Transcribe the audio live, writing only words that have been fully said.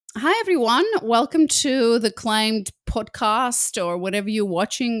Hi, everyone. Welcome to the Claimed podcast or whatever you're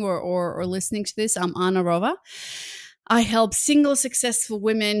watching or listening to this. I'm Anna Rova. I help single successful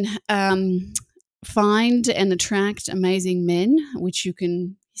women find and attract amazing men, which you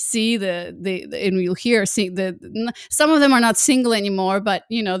can see and you'll hear some of them are not single anymore, but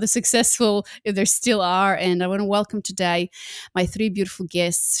the successful there still are. And I want to welcome today my three beautiful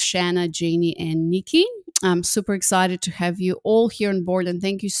guests, Shanna, Jeannie, and Niki. I'm super excited to have you all here on board, and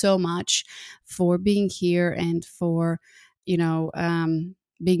thank you so much for being here and for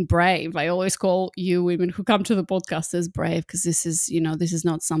being brave. I always call you women who come to the podcast as brave, because this is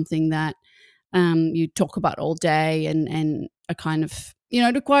not something that you talk about all day, and a kind of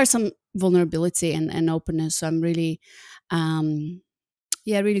it requires some vulnerability and openness. So I'm really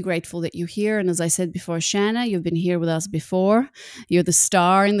really grateful that you're here. And as I said before, Shanna, you've been here with us before. You're the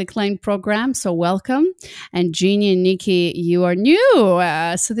star in the Claimed program, so welcome. And Jeannie and Niki, you are new,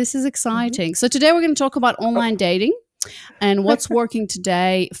 so this is exciting. So today we're going to talk about online dating and what's working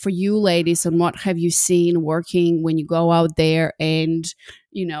today for you ladies, and what have you seen working when you go out there and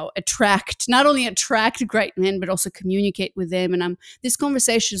not only attract great men but also communicate with them. And this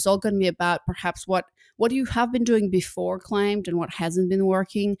conversation is all going to be about perhaps what you have been doing before Claimed and what hasn't been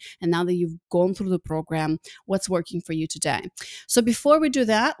working, and now that you've gone through the program, what's working for you today. So before we do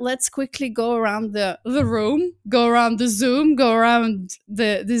that, let's quickly go around the room, go around the Zoom, go around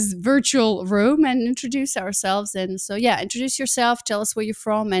this virtual room and introduce ourselves. And so introduce yourself, tell us where you're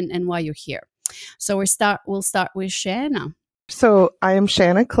from and why you're here. So we'll start with Shanna. So I am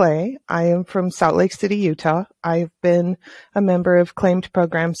Shanna Clay. I am from Salt Lake City, Utah. I've been a member of Claimed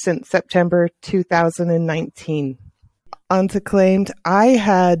program since September 2019. On to Claimed, I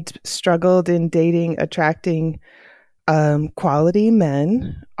had struggled in dating, attracting quality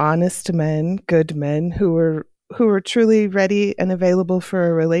men, honest men, good men who were truly ready and available for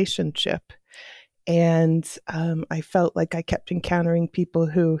a relationship. And I felt like I kept encountering people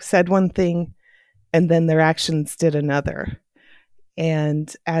who said one thing and then their actions did another.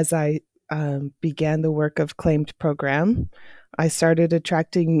 And as I began the work of Claimed program, I started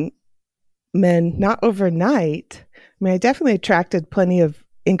attracting men, not overnight. I mean, I definitely attracted plenty of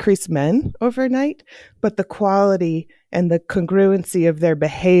increased men overnight, but the quality and the congruency of their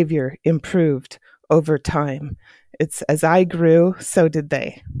behavior improved over time. It's as I grew, so did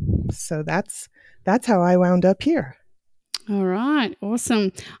they. So that's how I wound up here. All right.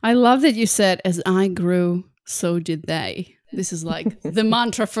 Awesome. I love that you said, as I grew, so did they. This is like the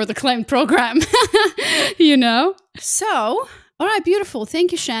mantra for the Claimed program, So, all right, beautiful.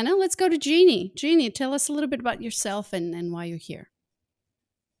 Thank you, Shanna. Let's go to Jeannie. Jeannie, tell us a little bit about yourself and why you're here.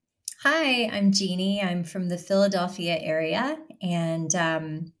 Hi, I'm Jeannie. I'm from the Philadelphia area, and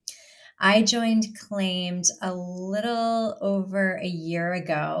I joined Claimed a little over a year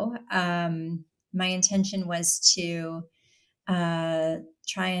ago. My intention was to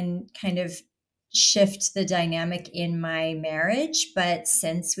try and kind of shift the dynamic in my marriage, but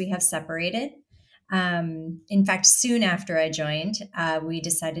since we have separated, in fact, soon after I joined, we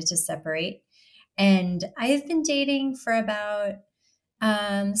decided to separate. And I have been dating for about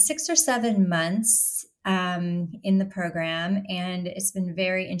 6 or 7 months in the program, and it's been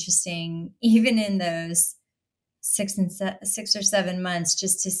very interesting, even in those 6 or 7 months,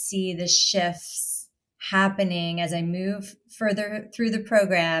 just to see the shifts happening as I move further through the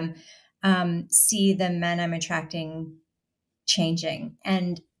program. See the men I'm attracting changing,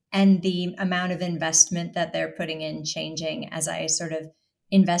 and the amount of investment that they're putting in changing. As I sort of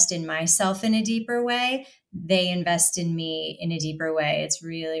invest in myself in a deeper way, they invest in me in a deeper way. It's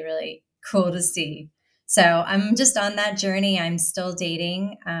really, really cool to see. So I'm just on that journey. I'm still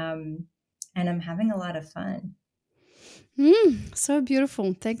dating, and I'm having a lot of fun. So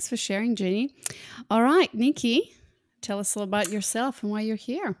beautiful. Thanks for sharing, Jeannie. All right, Niki, tell us all about yourself and why you're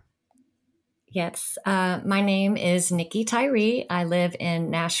here. Yes. My name is Niki Tyree. I live in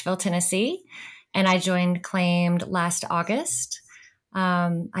Nashville, Tennessee, and I joined Claimed last August.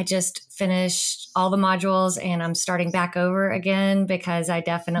 I just finished all the modules and I'm starting back over again because I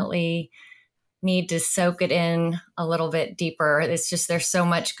definitely need to soak it in a little bit deeper. It's just, there's so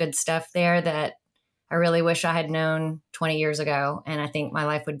much good stuff there that I really wish I had known 20 years ago. And I think my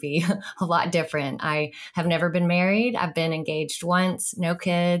life would be a lot different. I have never been married. I've been engaged once, no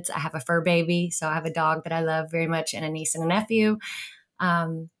kids. I have a fur baby. So I have a dog that I love very much and a niece and a nephew.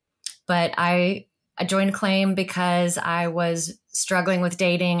 But I joined Claim because I was struggling with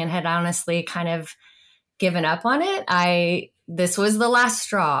dating and had honestly kind of given up on it. This was the last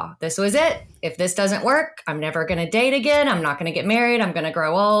straw. This was it. If this doesn't work, I'm never going to date again. I'm not going to get married. I'm going to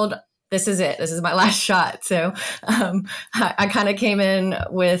grow old. this is it. This is my last shot. So I kind of came in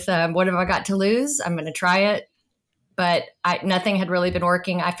with, what have I got to lose? I'm going to try it. But nothing had really been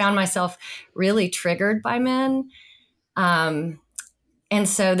working. I found myself really triggered by men. And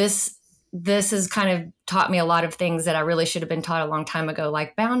so this has kind of taught me a lot of things that I really should have been taught a long time ago,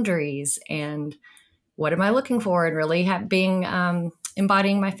 like boundaries and what am I looking for, and really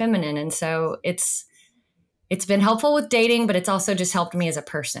embodying my feminine. And so it's been helpful with dating, but it's also just helped me as a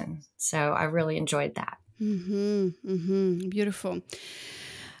person. So I really enjoyed that. Beautiful.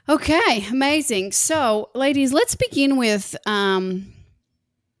 Okay, amazing. So, ladies, let's begin with, let's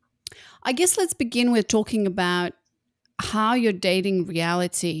begin with talking about how your dating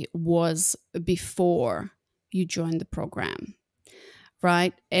reality was before you joined the program,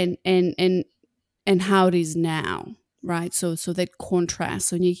 right? And how it is now, right? So that contrast.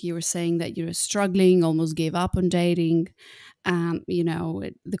 So, Niki, you were saying that you were struggling, almost gave up on dating.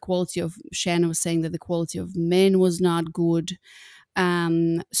 The quality of, Shanna was saying that the quality of men was not good.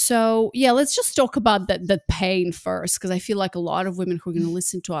 Let's just talk about that pain first, because I feel like a lot of women who are going to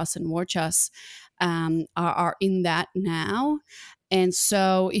listen to us and watch us are in that now. And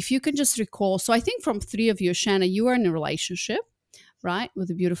so if you can just recall, so I think from three of you, Shanna, you are in a relationship, right, with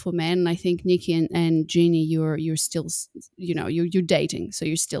a beautiful man. And I think Niki and Jeannie, you're still, you're dating, so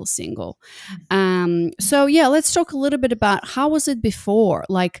you're still single. Let's talk a little bit about how was it before,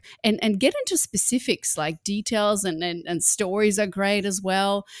 like, and get into specifics, like details and stories are great as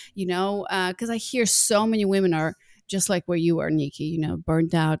well, because I hear so many women are just like where you are, Niki,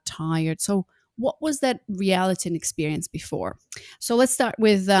 burnt out, tired. So what was that reality and experience before? So let's start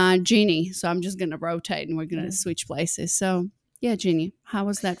with Jeannie. So I'm just going to rotate and we're going to switch places. So yeah, Jeannie, how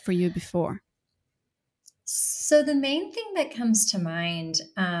was that for you before? So the main thing that comes to mind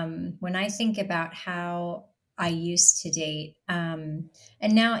when I think about how I used to date, and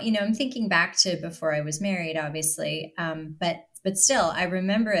now, I'm thinking back to before I was married, obviously, but still, I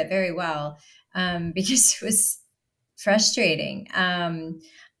remember it very well because it was frustrating.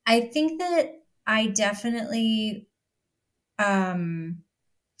 I think that I definitely I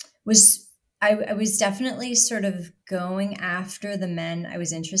was definitely sort of going after the men I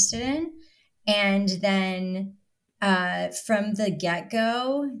was interested in. And then from the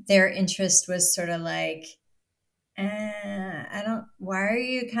get-go, their interest was sort of like, why are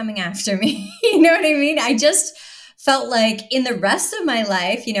you coming after me? You know what I mean? I just felt like in the rest of my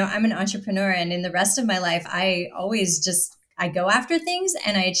life, I'm an entrepreneur, and in the rest of my life, I go after things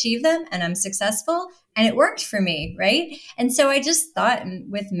and I achieve them and I'm successful. And it worked for me, right? And so I just thought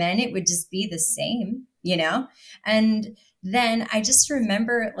with men, it would just be the same, And then I just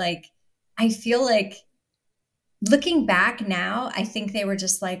remember, like, I feel like looking back now, I think they were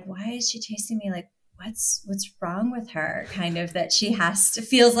just like, why is she chasing me? Like, what's wrong with her? Kind of that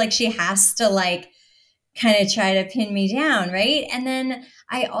feels like she has to like kind of try to pin me down, right? And then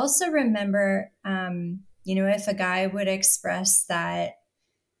I also remember, if a guy would express that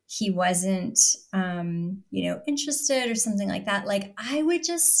he wasn't, interested or something like that, like I would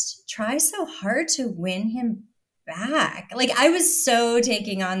just try so hard to win him back. Like I was so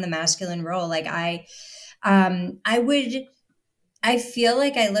taking on the masculine role. Like I feel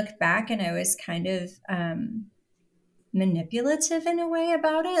like I looked back and I was kind of, manipulative in a way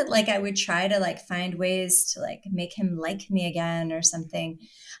about it. Like I would try to like find ways to like make him like me again or something.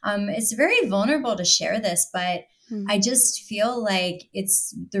 It's very vulnerable to share this, but I just feel like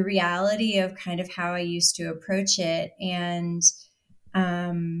it's the reality of kind of how I used to approach it. And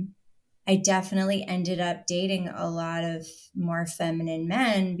I definitely ended up dating a lot of more feminine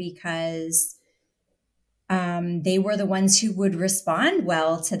men because they were the ones who would respond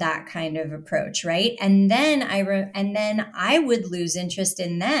well to that kind of approach, right? And then I would lose interest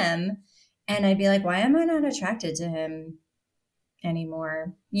in them, and I'd be like, "Why am I not attracted to him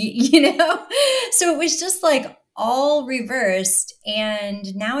anymore?" So it was just like all reversed,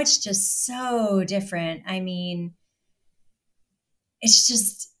 and now it's just so different. I mean, it's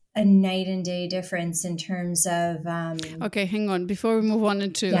just a night and day difference in terms of okay, hang on before we move on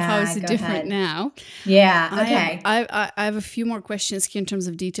into how is it different now. Okay. I have a few more questions here in terms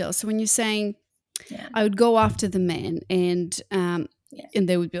of details. So when you're saying I would go after the men and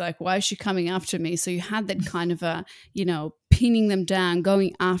they would be like, why is she coming after me? So you had that kind of a, pinning them down,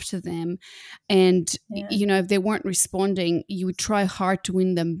 going after them. And, if they weren't responding, you would try hard to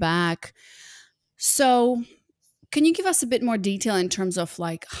win them back. So can you give us a bit more detail in terms of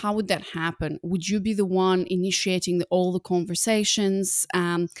like how would that happen? Would you be the one initiating all the conversations,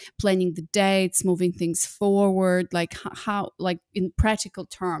 planning the dates, moving things forward? Like how, like in practical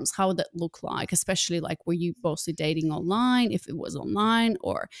terms, how would that look like? Especially like, were you mostly dating online? If it was online,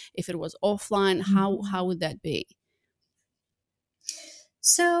 or if it was offline, how would that be?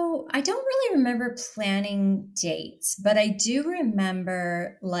 So I don't really remember planning dates, but I do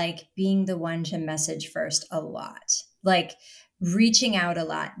remember like being the one to message first a lot, like reaching out a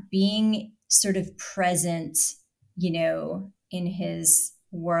lot, being sort of present, in his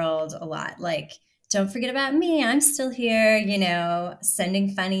world a lot. Like, don't forget about me. I'm still here,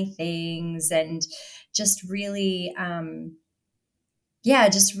 sending funny things and just really,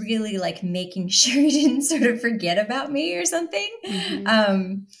 just really like making sure he didn't sort of forget about me or something.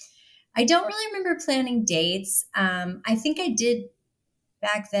 I don't really remember planning dates. I think I did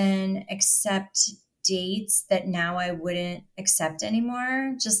back then accept dates that now I wouldn't accept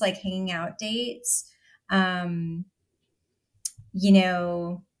anymore, just like hanging out dates.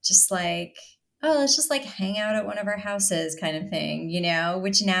 Just like, oh, let's just like hang out at one of our houses kind of thing,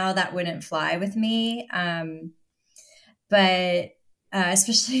 which now that wouldn't fly with me. But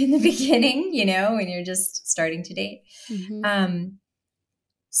especially in the beginning, when you're just starting to date.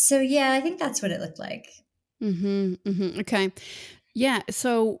 So yeah, I think that's what it looked like. Okay. Yeah.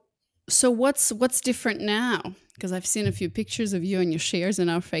 So what's different now? Because I've seen a few pictures of you and your shares in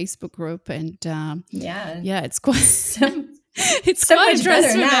our Facebook group, and it's quite it's so quite a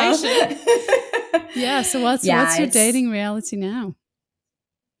transformation. Yeah. So what's your dating reality now?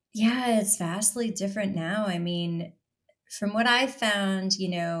 Yeah, it's vastly different now. I mean, from what I found,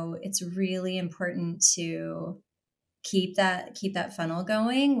 it's really important to keep that funnel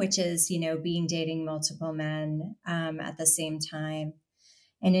going, which is, dating multiple men at the same time.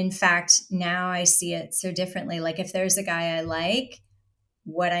 And in fact, now I see it so differently. Like if there's a guy I like,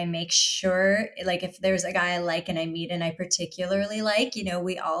 what I make sure, like if there's a guy I like and I meet and I particularly like,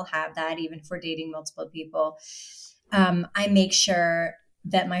 we all have that, even if we're dating multiple people. I make sure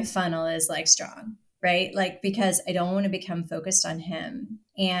that my funnel is like strong, right? Like, because I don't want to become focused on him.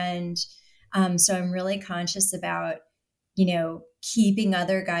 And so I'm really conscious about, keeping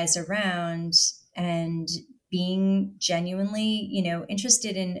other guys around and being genuinely,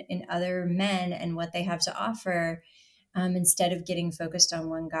 interested in other men and what they have to offer, instead of getting focused on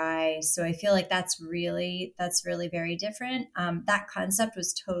one guy. So I feel like that's really very different. That concept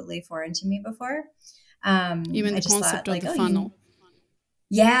was totally foreign to me before. You mean the concept of the funnel?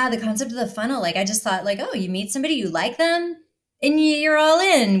 The concept of the funnel. Like I just thought like, oh, you meet somebody, you like them, and you're all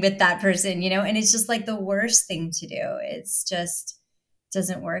in with that person, and it's just like the worst thing to do. It's just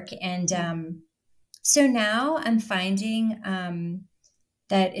doesn't work. And so now I'm finding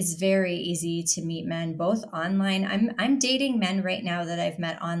that it's very easy to meet men both online. I'm dating men right now that I've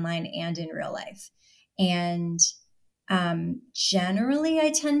met online and in real life. And generally I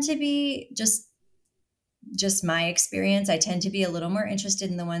tend to be just my experience, I tend to be a little more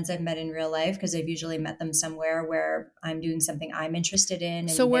interested in the ones I've met in real life because I've usually met them somewhere where I'm doing something I'm interested in.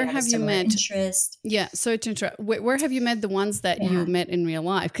 And so where have you met? Interest. Yeah. So to interrupt, where have you met the ones that you met in real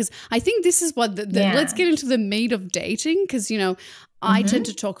life? Because I think this is what let's get into the meat of dating. Because, I tend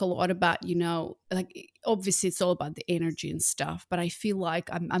to talk a lot about, like obviously it's all about the energy and stuff, but I feel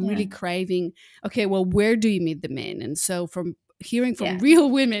like I'm really craving, okay, well, where do you meet the men? And so from hearing from real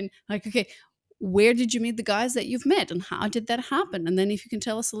women, like, okay, where did you meet the guys that you've met and how did that happen? And then if you can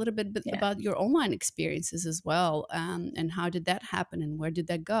tell us a little bit about your online experiences as well, and how did that happen and where did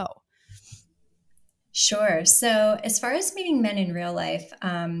that go? Sure. So as far as meeting men in real life,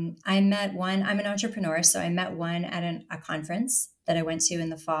 I met one, I'm an entrepreneur. So I met one at a conference that I went to in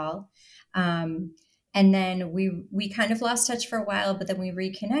the fall. And then we kind of lost touch for a while, but then we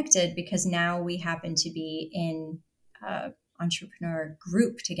reconnected because now we happen to be in entrepreneur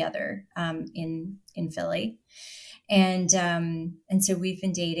group together in Philly. And so we've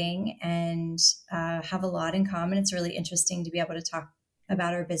been dating and have a lot in common. It's really interesting to be able to talk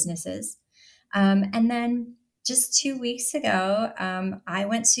about our businesses. And then just 2 weeks ago, I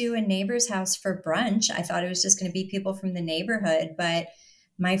went to a neighbor's house for brunch. I thought it was just going to be people from the neighborhood, but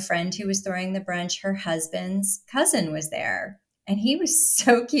my friend who was throwing the brunch, her husband's cousin was there. And he was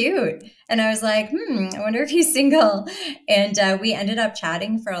so cute. And I was like, I wonder if he's single. And we ended up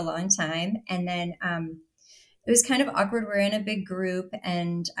chatting for a long time. And then it was kind of awkward. We're in a big group.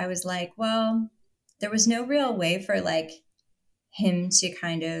 And I was like, well, there was no real way for like him to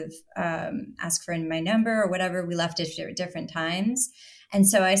kind of ask for my number or whatever. We left it at different times. And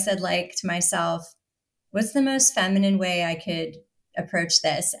so I said like to myself, what's the most feminine way I could approach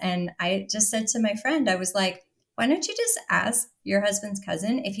this? And I just said to my friend, I was like, why don't you just ask your husband's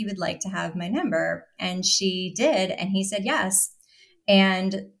cousin if he would like to have my number? And she did. And he said yes.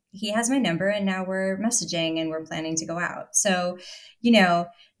 And he has my number, and now we're messaging and we're planning to go out. So,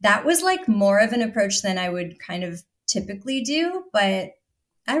 that was like more of an approach than I would kind of typically do, but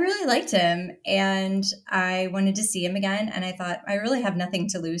I really liked him and I wanted to see him again. And I thought, I really have nothing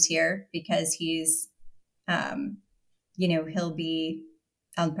to lose here because he's, I'll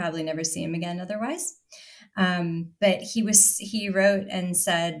probably never see him again otherwise. But he wrote and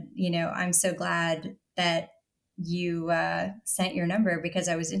said, I'm so glad that you sent your number because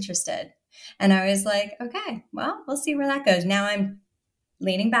I was interested. And I was like, okay, well, we'll see where that goes. Now I'm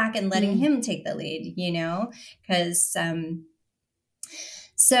leaning back and letting him take the lead, because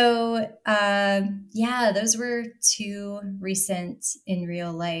those were two recent in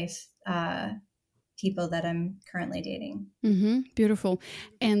real life people that I'm currently dating. Beautiful.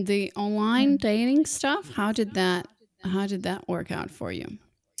 And the online dating stuff, how did that work out for you?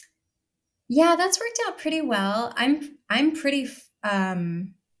 Yeah, that's worked out pretty well. I'm pretty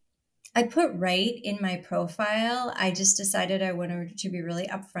I put right in my profile. I just decided I wanted to be really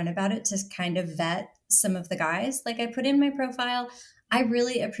upfront about it to kind of vet some of the guys. Like I put in my profile, I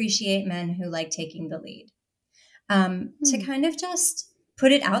really appreciate men who like taking the lead. To kind of just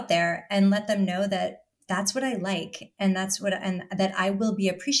put it out there and let them know that that's what I like and that I will be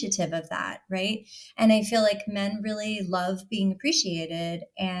appreciative of that, right? And I feel like men really love being appreciated,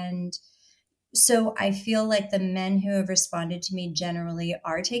 and so I feel like the men who have responded to me generally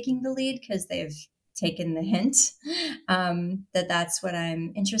are taking the lead because they've taken the hint that that's what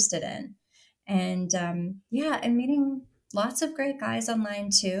I'm interested in. And I'm meeting lots of great guys online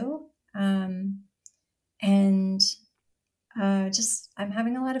too. I'm having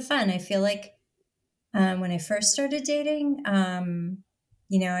a lot of fun. I feel like when I first started dating,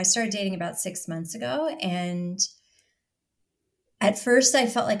 I started dating about 6 months ago, and at first I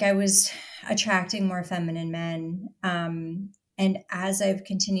felt like I was attracting more feminine men. And as I've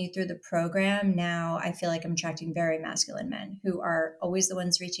continued through the program, now I feel like I'm attracting very masculine men who are always the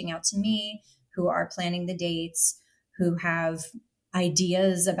ones reaching out to me, who are planning the dates, who have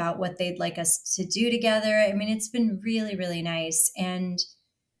ideas about what they'd like us to do together. I mean, it's been really, really nice. And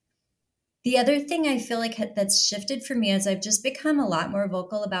the other thing I feel like that's shifted for me is I've just become a lot more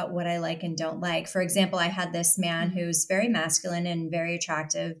vocal about what I like and don't like. For example, I had this man who's very masculine and very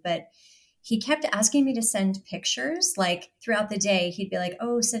attractive, but he kept asking me to send pictures like throughout the day. He'd be like,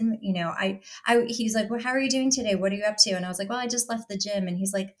 oh, send, he's like, well, how are you doing today? What are you up to? And I was like, well, I just left the gym. And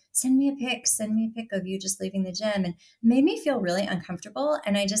he's like, send me a pic of you just leaving the gym. And it made me feel really uncomfortable.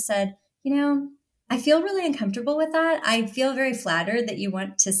 And I just said, I feel really uncomfortable with that. I feel very flattered that you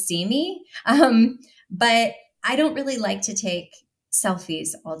want to see me. But I don't really like to take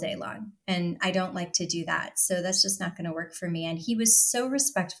selfies all day long. And I don't like to do that. So that's just not going to work for me. And he was so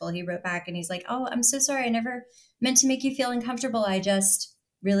respectful. He wrote back and he's like, oh, I'm so sorry. I never meant to make you feel uncomfortable. I just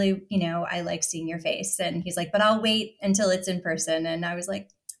really, I like seeing your face. And he's like, but I'll wait until it's in person. And I was like,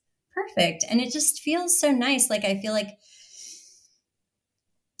 perfect. And it just feels so nice. Like, I feel like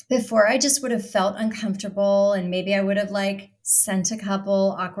before I just would have felt uncomfortable, and maybe I would have like sent a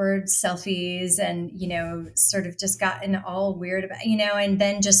couple awkward selfies and, sort of just gotten all weird about, and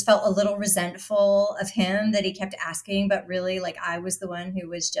then just felt a little resentful of him that he kept asking, but really like I was the one who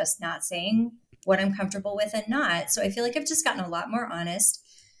was just not saying what I'm comfortable with and not. So I feel like I've just gotten a lot more honest.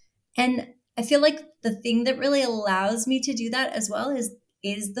 And I feel like the thing that really allows me to do that as well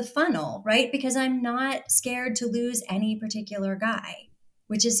is the funnel, right? Because I'm not scared to lose any particular guy,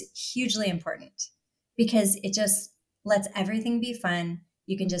 which is hugely important because it just lets everything be fun.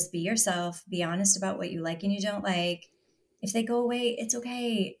 You can just be yourself, be honest about what you like and you don't like. If they go away, it's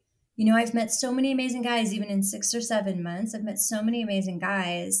okay. I've met so many amazing guys, even in 6 or 7 months. I've met so many amazing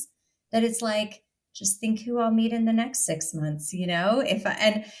guys that it's like, just think who I'll meet in the next 6 months,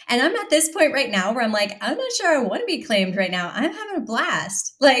 and I'm at this point right now where I'm like, I'm not sure I want to be claimed right now. I'm having a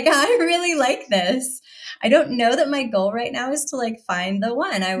blast. Like, I really like this. I don't know that my goal right now is to like find the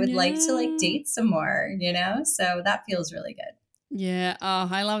one. I would like to like date some more, so that feels really good. Yeah. Oh,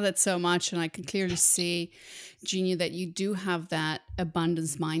 I love that so much. And I can clearly see, Jeannie, that you do have that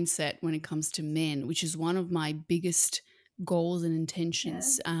abundance mindset when it comes to men, which is one of my biggest goals and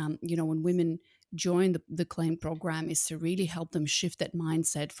intentions. Yeah. When women join the claim program, is to really help them shift that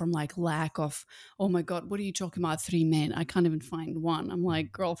mindset from like lack of, oh my God, what are you talking about? 3 men. I can't even find one. I'm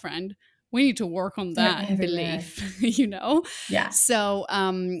like, girlfriend, we need to work on that belief, Yeah. So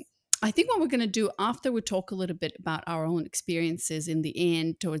I think what we're going to do after we talk a little bit about our own experiences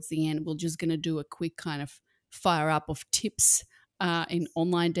towards the end, we're just going to do a quick kind of fire up of tips in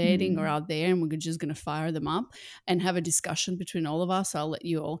online dating or out there, and we're just going to fire them up and have a discussion between all of us. I'll let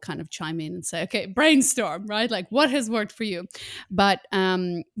you all kind of chime in and say, okay, brainstorm, right? Like what has worked for you? But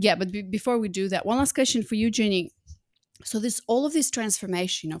before we do that, one last question for you, Jeannie. So all of this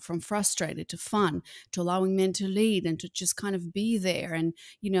transformation, from frustrated to fun, to allowing men to lead and to just kind of be there, and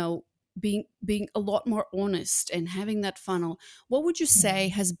being a lot more honest and having that funnel. What would you say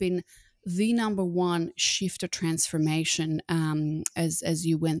has been the number one shift or transformation as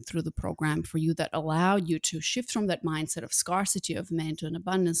you went through the program for you, that allowed you to shift from that mindset of scarcity of men to an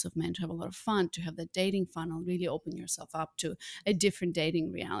abundance of men, to have a lot of fun, to have that dating funnel, really open yourself up to a different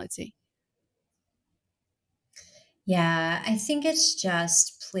dating reality? Yeah, I think it's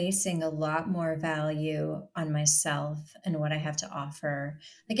just placing a lot more value on myself and what I have to offer.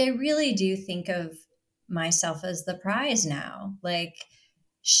 Like, I really do think of myself as the prize now. Like,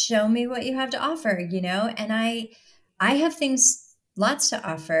 show me what you have to offer, and I have things, lots to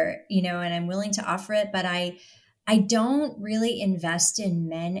offer, and I'm willing to offer it, but I don't really invest in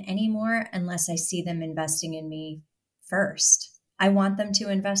men anymore unless I see them investing in me first. I want them to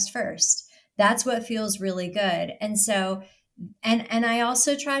invest first. That's what feels really good. And so, and I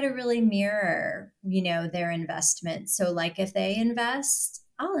also try to really mirror, their investment. So like if they invest,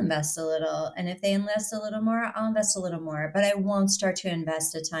 I'll invest a little. And if they invest a little more, I'll invest a little more. But I won't start to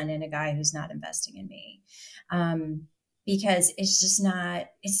invest a ton in a guy who's not investing in me. Because it's just not,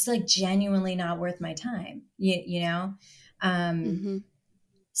 it's like genuinely not worth my time, you know?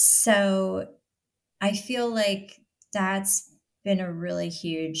 So I feel like that's been a really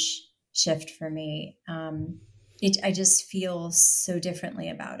huge shift for me. I just feel so differently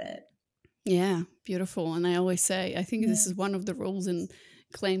about it. Yeah, beautiful. And I always say, I think this is one of the rules in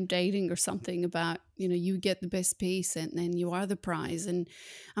claim dating or something about, you get the best piece and then you are the prize. And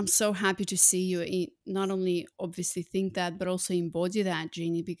I'm so happy to see you not only obviously think that, but also embody that,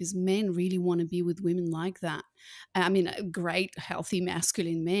 Jeannie, because men really want to be with women like that. I mean, great, healthy,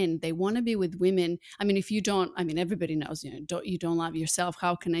 masculine men, they want to be with women. I mean, if you don't, everybody knows, you don't love yourself,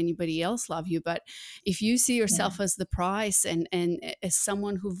 how can anybody else love you? But if you see yourself as the prize and as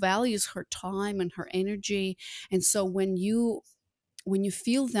someone who values her time and her energy, and so when you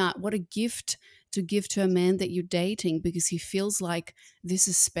feel that, what a gift to give to a man that you're dating, because he feels like this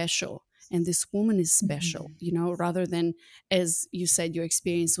is special and this woman is special, rather than, as you said, your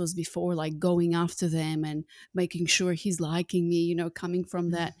experience was before, like going after them and making sure he's liking me, coming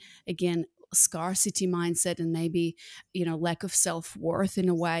from that, again, scarcity mindset and maybe, lack of self-worth in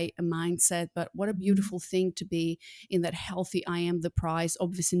a way, a mindset. But what a beautiful thing to be in that healthy, I am the prize,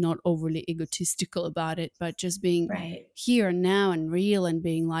 obviously not overly egotistical about it, but just being here and now and real and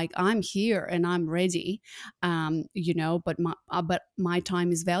being like, I'm here and I'm ready, but my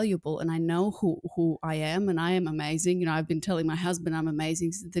time is valuable and I know who I am and I am amazing. I've been telling my husband I'm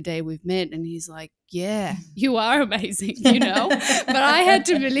amazing since the day we've met, and he's like, yeah, you are amazing, but I had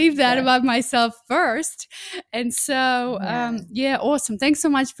to believe that about myself first. And so, awesome. Thanks so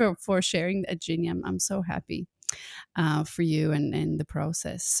much for sharing that, Jeannie. I'm so happy for you and the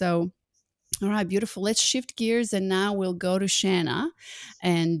process. So, all right, beautiful. Let's shift gears, and now we'll go to Shanna.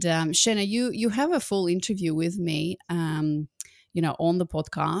 And Shanna, you have a full interview with me, on the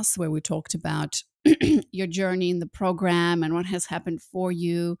podcast where we talked about your journey in the program and what has happened for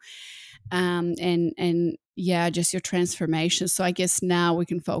you. Just your transformation. So I guess now we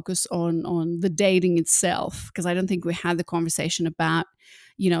can focus on the dating itself, because I don't think we had the conversation about,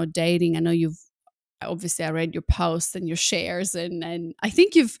 dating. I know obviously I read your posts and your shares, and I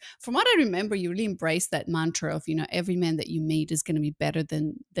think from what I remember, you really embraced that mantra of, every man that you meet is going to be better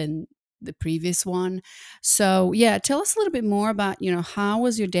than the previous one. So yeah, tell us a little bit more about, how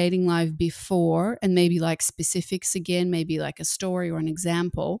was your dating life before, and maybe like specifics again, maybe like a story or an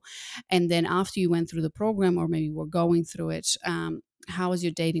example. And then after you went through the program, or maybe we're going through it, how was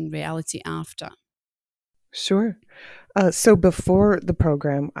your dating reality after? Sure. So before the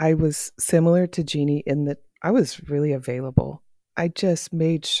program, I was similar to Jeannie in that I was really available. I just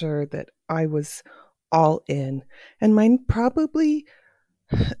made sure that I was all in. And mine probably,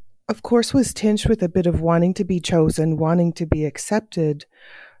 of course, was tinged with a bit of wanting to be chosen, wanting to be accepted.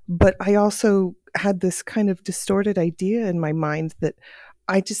 But I also had this kind of distorted idea in my mind that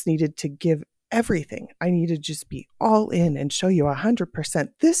I just needed to give everything. I need to just be all in and show you 100%.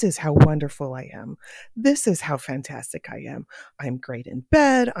 This is how wonderful I am. This is how fantastic I am. I'm great in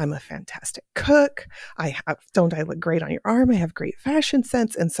bed. I'm a fantastic cook. Don't I look great on your arm? I have great fashion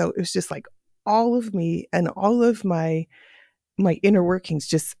sense. And so it was just like all of me and all of my inner workings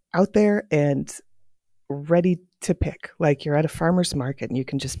just out there and ready to pick. Like you're at a farmer's market and you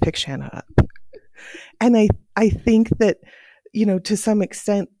can just pick Shanna up. And I think that to some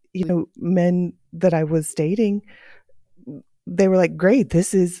extent, men that I was dating, they were like, great,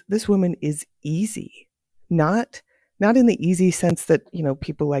 this woman is easy. Not in the easy sense that,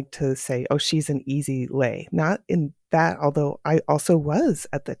 people like to say, oh, she's an easy lay. Not in that, although I also was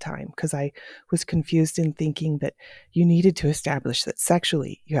at the time, because I was confused in thinking that you needed to establish that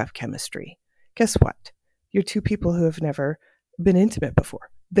sexually you have chemistry. Guess what? You're two people who have never been intimate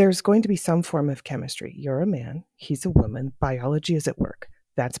before. There's going to be some form of chemistry. You're a man, he's a woman, biology is at work.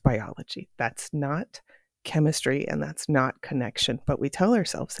 That's biology. That's not chemistry, and that's not connection, but we tell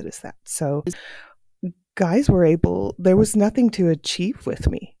ourselves it is that. So guys there was nothing to achieve with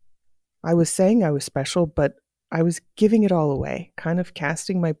me. I was saying I was special, but I was giving it all away, kind of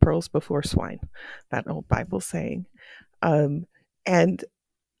casting my pearls before swine, that old Bible saying. And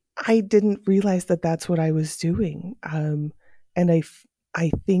I didn't realize that that's what I was doing. And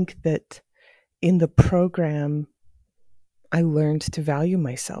I think that in the program, I learned to value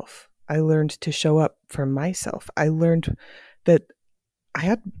myself. I learned to show up for myself. I learned that I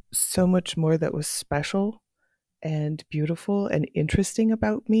had so much more that was special and beautiful and interesting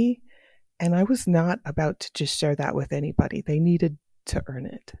about me. And I was not about to just share that with anybody. They needed to earn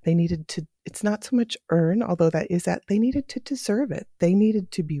it. They needed to, it's not so much earn, although that is that, they needed to deserve it. They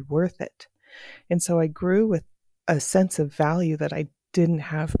needed to be worth it. And so I grew with a sense of value that I didn't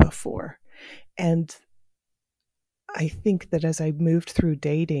have before. And I think that as I moved through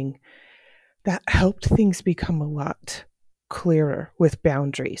dating, that helped things become a lot clearer with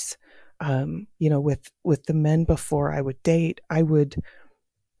boundaries. With the men before I would date, I would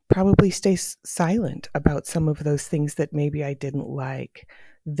probably stay silent about some of those things that maybe I didn't like,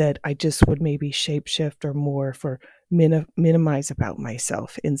 that I just would maybe shapeshift or more for minimize about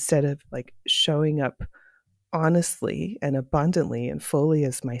myself, instead of like showing up honestly and abundantly and fully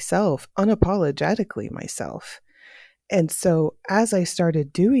as myself, unapologetically myself. And so as I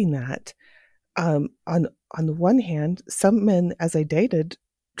started doing that, on the one hand, some men as I dated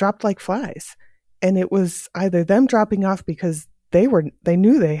dropped like flies, and it was either them dropping off because they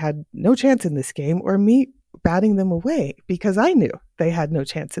knew they had no chance in this game, or me batting them away because I knew they had no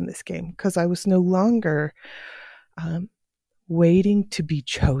chance in this game, because I was no longer waiting to be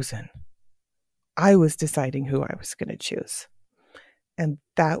chosen. I was deciding who I was going to choose. And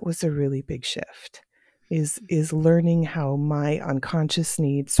that was a really big shift, is learning how my unconscious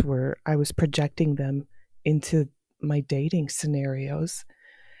needs were, I was projecting them into my dating scenarios,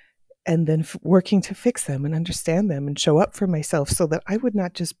 and then working to fix them and understand them and show up for myself, so that I would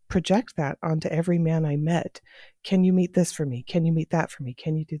not just project that onto every man I met. Can you meet this for me? Can you meet that for me?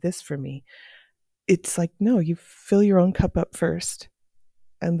 Can you do this for me? It's like, no, you fill your own cup up first,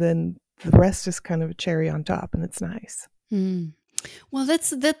 and then the rest is kind of a cherry on top, and it's nice. Well,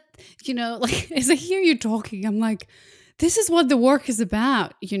 that's like, as I hear you talking, I'm like, this is what the work is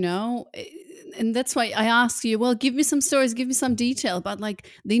about, and that's why I asked you, well, give me some stories, give me some detail about like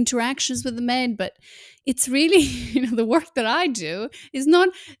the interactions with the men. But it's really, the work that I do is not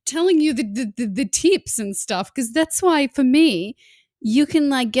telling you the tips and stuff, because that's why for me, you can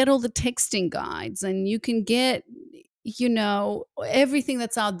like get all the texting guides, and you can get everything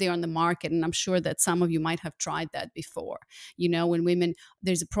that's out there on the market. And I'm sure that some of you might have tried that before. When women,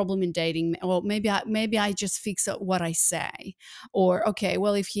 there's a problem in dating, well, maybe I just fix what I say, or okay,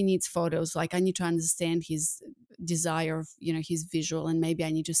 well, if he needs photos, like I need to understand his desire of his visual, and maybe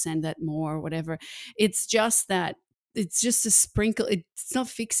I need to send that more, or whatever. It's just that it's just a sprinkle. It's not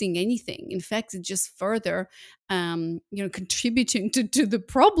fixing anything. In fact, it's just further contributing to the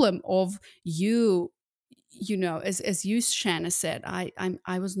problem of you. As you, Shanna, said,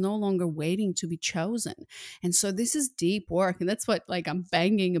 I was no longer waiting to be chosen. And so this is deep work. And that's what, like, I'm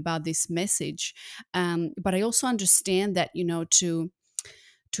banging about this message. But I also understand that, to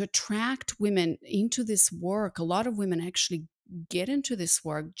attract women into this work, a lot of women actually get into this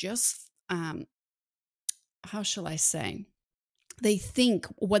work just, how shall I say?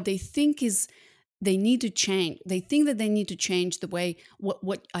 What they think is they need to change. They think that they need to change the way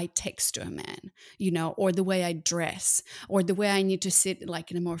what I text to a man, or the way I dress, or the way I need to sit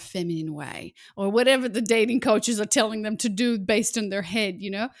like in a more feminine way, or whatever the dating coaches are telling them to do based on their head,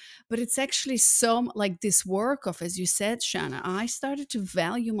 But it's actually so like this work of, as you said, Shanna, I started to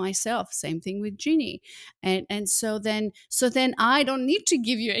value myself. Same thing with Jeannie, and so then I don't need to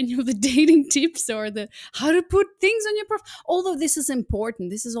give you any of the dating tips or the how to put things on your profile. Although this is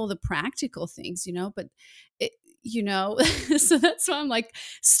important, this is all the practical things. But so that's why I'm like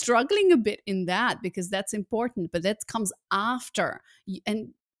struggling a bit in that, because that's important, but that comes after. And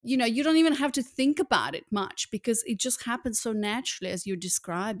you don't even have to think about it much, because it just happens so naturally as you're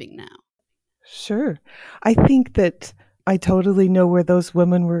describing now. Sure. I think that I totally know where those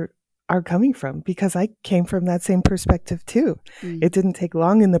women are coming from, because I came from that same perspective too. It didn't take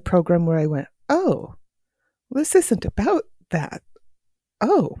long in the program where I went, oh, this isn't about that.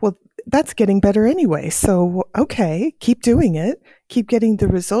 Oh, well, that's getting better anyway. So, okay, keep doing it, keep getting the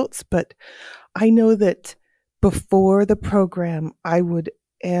results. But I know that before the program, I would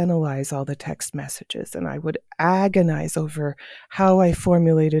analyze all the text messages and I would agonize over how I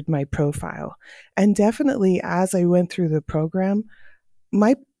formulated my profile. And definitely as I went through the program,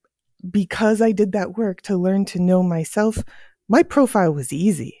 because I did that work to learn to know myself, my profile was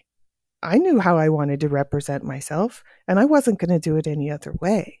easy. I knew how I wanted to represent myself, and I wasn't going to do it any other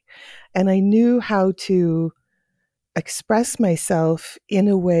way. And I knew how to express myself in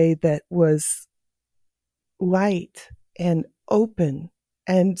a way that was light and open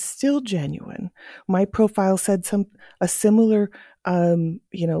and still genuine. My profile said a similar, I don't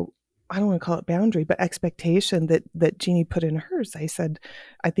want to call it boundary, but expectation that Jeannie put in hers. I said,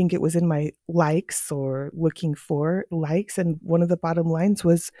 I think it was in my likes or looking for likes. And one of the bottom lines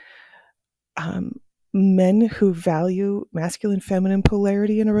was men who value masculine, feminine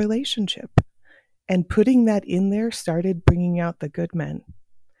polarity in a relationship. And putting that in there started bringing out the good men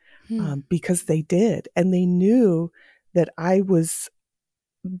because they did. And they knew that I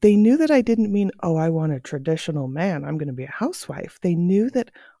didn't mean, oh, I want a traditional man, I'm going to be a housewife. They knew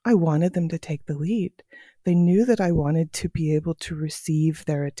that I wanted them to take the lead. They knew that I wanted to be able to receive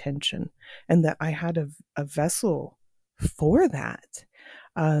their attention and that I had a vessel for that.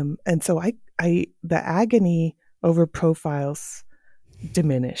 And so the agony over profiles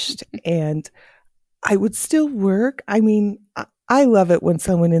diminished, and I would still work. I mean, I love it when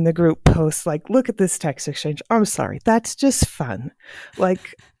someone in the group posts like, look at this text exchange. I'm sorry. That's just fun.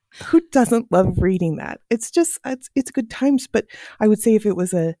 Like, who doesn't love reading that? It's good times. But I would say if it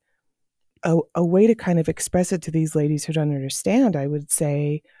was a way to kind of express it to these ladies who don't understand, I would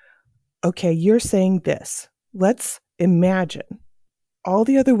say, okay, you're saying this. Let's imagine all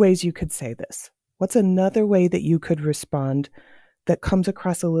the other ways you could say this. What's another way that you could respond that comes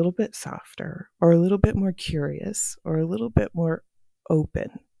across a little bit softer or a little bit more curious or a little bit more open,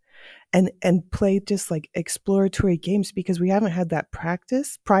 and play just like exploratory games, because we haven't had that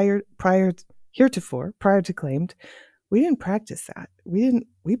practice prior to Claimed. We didn't practice that.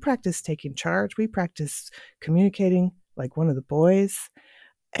 We practiced taking charge. We practiced communicating like one of the boys.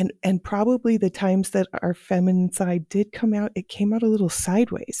 And probably the times that our feminine side did come out, it came out a little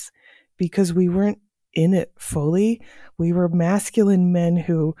sideways because we weren't in it fully. We were masculine men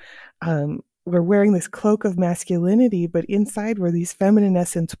who were wearing this cloak of masculinity, but inside were these feminine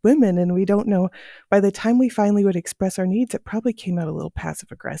essence women. And we don't know, by the time we finally would express our needs, it probably came out a little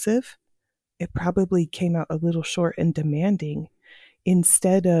passive aggressive. It probably came out a little short and demanding,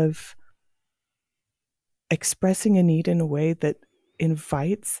 instead of expressing a need in a way that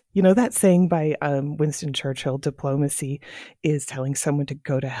invites, that saying by Winston Churchill, diplomacy is telling someone to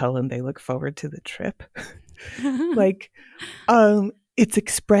go to hell and they look forward to the trip. It's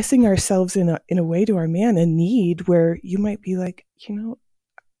expressing ourselves in a way to our man, a need where you might be like,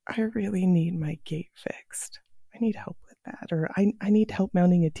 I really need my gate fixed. I need help with that. Or I need help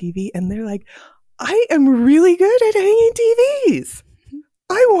mounting a TV. And they're like, I am really good at hanging TVs.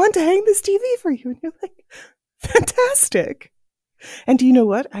 I want to hang this TV for you. And you're like, fantastic. And do you know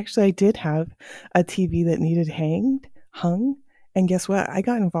what? Actually, I did have a TV that needed hung. And guess what? I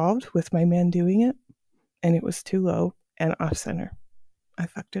got involved with my man doing it, and it was too low and off center. I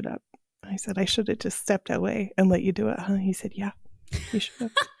fucked it up. I said, I should have just stepped away and let you do it, huh? He said, yeah, you should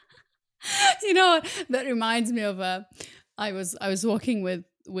have. That reminds me of I was walking with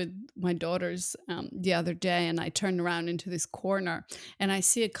my daughters the other day, and I turned around into this corner and I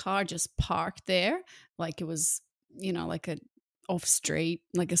see a car just parked there, like it was, like a off street,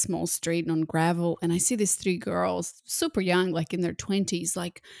 like a small street on gravel. And I see these three girls, super young, like in their 20s,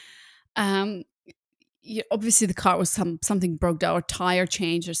 like obviously the car was something broke down, or tire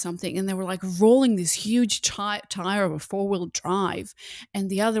change or something, and they were like rolling this huge tire of a 4-wheel drive, and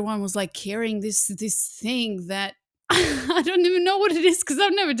the other one was like carrying this thing that I don't even know what it is because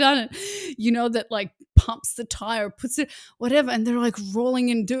I've never done it, that like pumps the tire, puts it, whatever, and they're like rolling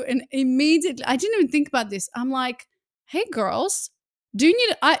and immediately, I didn't even think about this. I'm like, hey girls,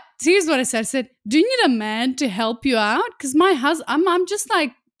 here's what I said, do you need a man to help you out? Because my husband, I'm just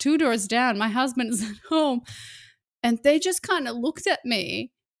like 2 doors down. My husband is at home. And they just kind of looked at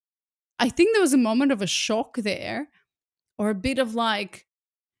me. I think there was a moment of a shock there, or a bit of like,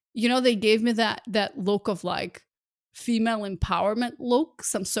 they gave me that look of like female empowerment look,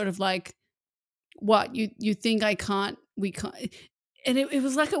 some sort of like, what, you think we can't. and it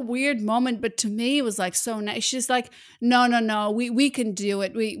was like a weird moment, but to me it was like so nice. She's like, no, we can do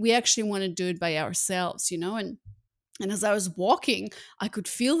it. We actually want to do it by ourselves, you know. And as I was walking, I could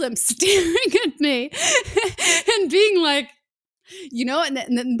feel them staring at me and being like, you know, and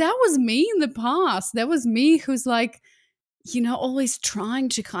that was me in the past. That was me who's like, you know, always trying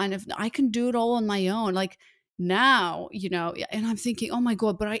to kind of, I can do it all on my own. Like now, you know, and I'm thinking, oh my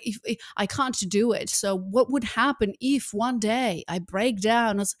God, but if I can't do it. So what would happen if one day I break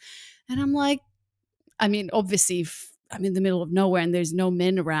down? And I'm like, I mean, obviously, if I'm in the middle of nowhere and there's no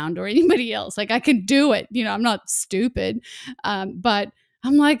men around or anybody else, like I can do it. You know, I'm not stupid. But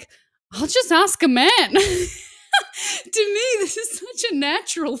I'm like, I'll just ask a man. To me, this is such a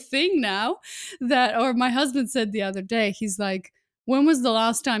natural thing now that, or my husband said the other day, he's like, when was the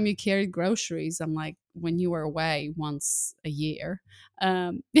last time you carried groceries? I'm like, when you were away once a year.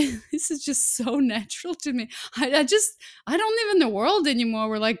 This is just so natural to me. I don't live in the world anymore.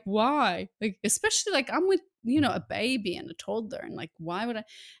 We're like, why? Like, especially like I'm with, you know, a baby and a toddler, and like, why would I?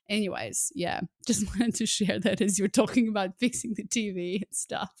 Anyways, yeah, just wanted to share that as you were talking about fixing the TV and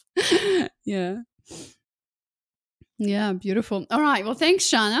stuff. Yeah. Yeah, beautiful. All right. Well, thanks,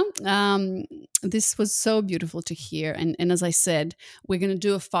 Shanna. This was so beautiful to hear. And as I said, we're going to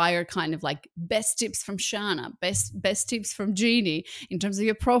do a fire kind of like best tips from Shanna, best tips from Jeannie in terms of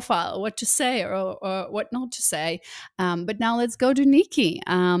your profile, what to say or what not to say. But now let's go to Niki.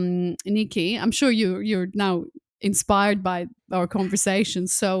 Niki, I'm sure you're now inspired by our conversation.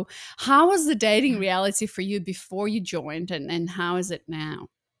 So how was the dating reality for you before you joined, and how is it now?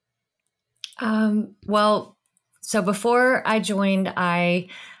 Well, so before I joined,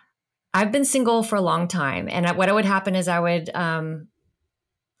 I've been single for a long time. And what would happen is I would,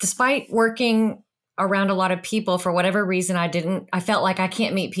 despite working around a lot of people, for whatever reason, I felt like I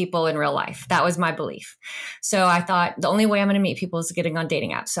can't meet people in real life. That was my belief. So I thought the only way I'm going to meet people is getting on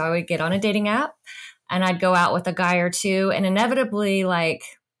dating apps. So I would get on a dating app and I'd go out with a guy or two, and inevitably, like,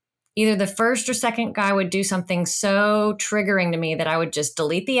 either the first or second guy would do something so triggering to me that I would just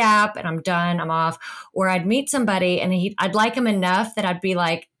delete the app and I'm done, I'm off. Or I'd meet somebody and I'd like him enough that I'd be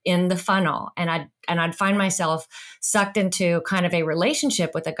like in the funnel, and I'd find myself sucked into kind of a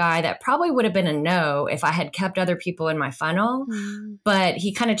relationship with a guy that probably would have been a no if I had kept other people in my funnel. But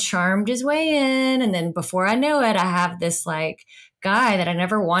he kind of charmed his way in. And then before I know it, I have this like guy that I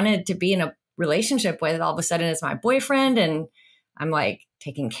never wanted to be in a relationship with. All of a sudden it's my boyfriend, and I'm like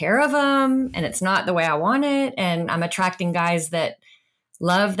taking care of him, and it's not the way I want it. And I'm attracting guys that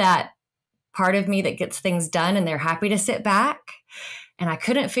love that part of me that gets things done, and they're happy to sit back. And I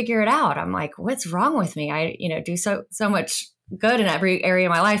couldn't figure it out. I'm like, what's wrong with me? I, do so much good in every area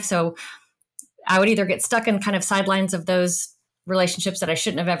of my life. So I would either get stuck in kind of sidelines of those relationships that I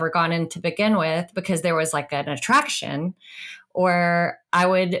shouldn't have ever gone in to begin with because there was like an attraction, or I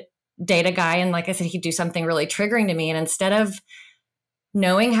would date a guy and, like I said, he'd do something really triggering to me. And instead of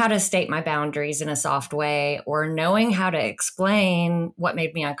knowing how to state my boundaries in a soft way or knowing how to explain what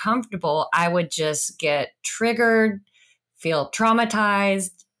made me uncomfortable, I would just get triggered, feel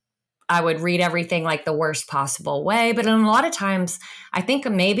traumatized. I would read everything like the worst possible way. But in a lot of times, I think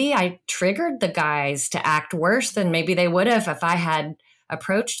maybe I triggered the guys to act worse than maybe they would have if I had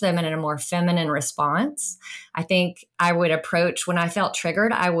approached them in a more feminine response. I think I would approach, when I felt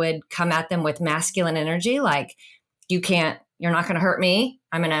triggered, I would come at them with masculine energy, like, you're not going to hurt me.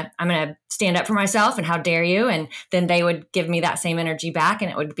 I'm going to stand up for myself, and how dare you? And then they would give me that same energy back,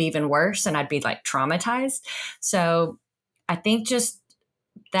 and it would be even worse. And I'd be like traumatized. So I think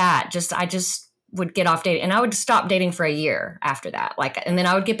I just would get off dating, and I would stop dating for a year after that. And then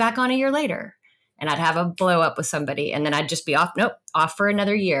I would get back on a year later, and I'd have a blow up with somebody, and then I'd just be off for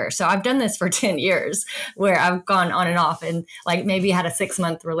another year. So I've done this for 10 years where I've gone on and off, and like maybe had a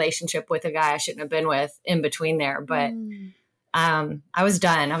 6-month relationship with a guy I shouldn't have been with in between there. But I was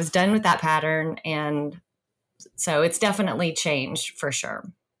done. I was done with that pattern. And so it's definitely changed for sure.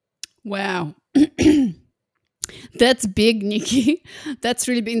 Wow. That's big, Niki. That's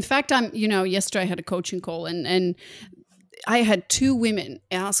really big. In fact, yesterday I had a coaching call, and I had 2 women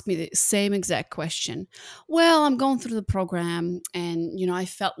ask me the same exact question. Well, I'm going through the program, and, I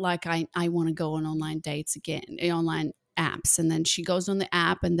felt like I want to go on online dates again, online apps. And then she goes on the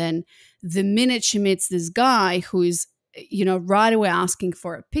app, and then the minute she meets this guy who is, right away asking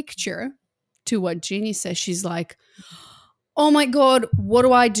for a picture, to what Jeannie says, she's like, oh my God,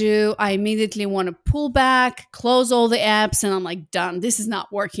 what do? I immediately want to pull back, close all the apps, and I'm like, done. This is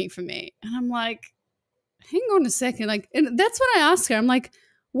not working for me. And I'm like, hang on a second. And that's what I asked her. I'm like,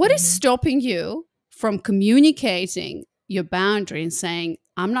 what is stopping you from communicating your boundary and saying,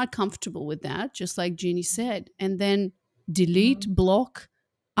 I'm not comfortable with that, just like Jeannie said, and then delete, block,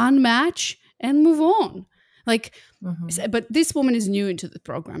 unmatch, and move on. Like, but this woman is new into the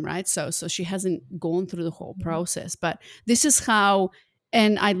program, right? So she hasn't gone through the whole process. But this is how,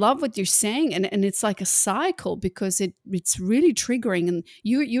 and I love what you're saying, and it's like a cycle, because it's really triggering. And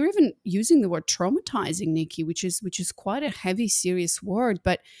you're even using the word traumatizing, Niki, which is quite a heavy, serious word.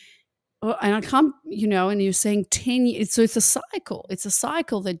 But and I can't, and you're saying 10 years. So it's a cycle. It's a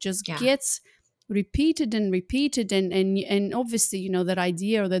cycle that just gets repeated and repeated. And obviously, that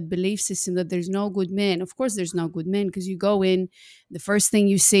idea or that belief system that there's no good men. Of course, there's no good men, because you go in, the first thing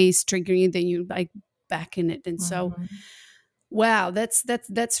you see is triggering it, then you like back in it. And so, wow,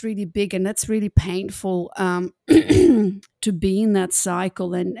 that's really big, and that's really painful to be in that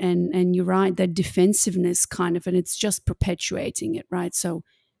cycle. And you're right, that defensiveness kind of, and it's just perpetuating it, right? So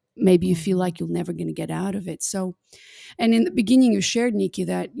maybe you feel like you're never going to get out of it. So, and in the beginning you shared, Niki,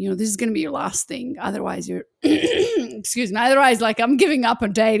 that, this is going to be your last thing. Otherwise you're, excuse me, otherwise like I'm giving up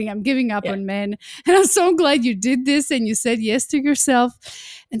on dating, I'm giving up on men. And I'm so glad you did this and you said yes to yourself.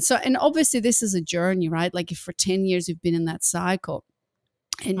 And so, and obviously this is a journey, right? Like if for 10 years you've been in that cycle,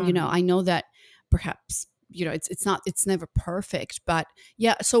 and, I know that perhaps, it's never perfect, but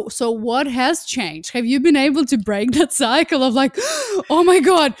yeah. So what has changed? Have you been able to break that cycle of like, oh my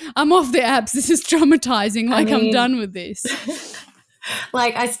God, I'm off the apps. This is traumatizing. Like, I'm done with this.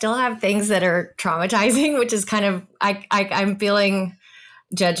 Like, I still have things that are traumatizing, which is kind of, I'm feeling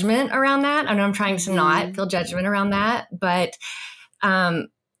judgment around that. I know I'm trying to not feel judgment around that, but, I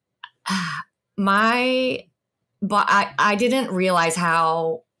didn't realize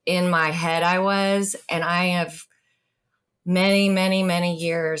how in my head I was, and I have many, many, many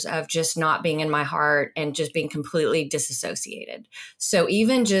years of just not being in my heart and just being completely disassociated. So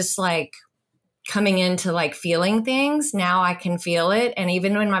even just like coming into like feeling things, now I can feel it. And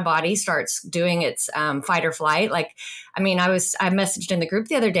even when my body starts doing its fight or flight, like, I messaged in the group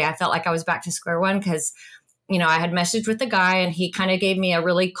the other day, I felt like I was back to square one, because I had messaged with the guy and he kind of gave me a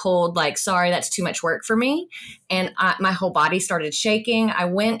really cold, like, sorry, that's too much work for me. And my whole body started shaking. I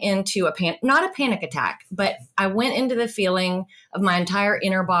went into not a panic attack, but I went into the feeling of my entire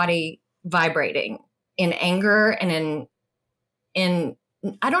inner body vibrating in anger and in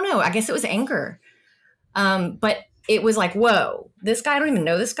I don't know, I guess it was anger. But it was like, whoa, this guy, I don't even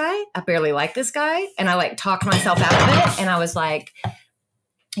know this guy. I barely like this guy. And I like talked myself out of it. And I was like,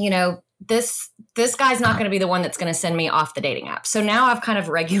 this guy's not going to be the one that's going to send me off the dating app. So now I've kind of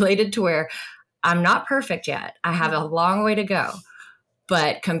regulated to where I'm not perfect yet. I have a long way to go.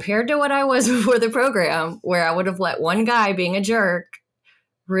 But compared to what I was before the program, where I would have let one guy being a jerk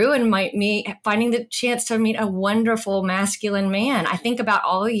ruin me finding the chance to meet a wonderful masculine man. I think about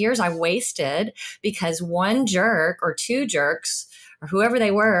all the years I wasted because one jerk or two jerks or whoever they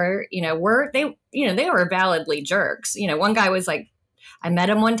were, they were validly jerks. One guy was like, I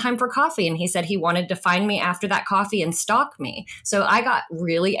met him one time for coffee and he said he wanted to find me after that coffee and stalk me. So I got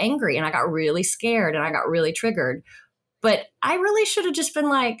really angry and I got really scared and I got really triggered. But I really should have just been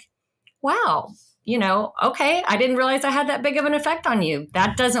like, wow, okay, I didn't realize I had that big of an effect on you.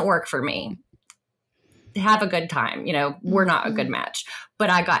 That doesn't work for me. Have a good time. We're not a good match.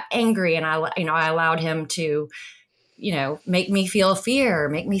 But I got angry and I allowed him to, make me feel fear,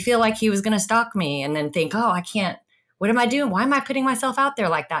 make me feel like he was going to stalk me and then think, oh, I can't. What am I doing? Why am I putting myself out there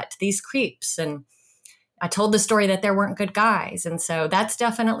like that to these creeps? And I told the story that there weren't good guys. And so that's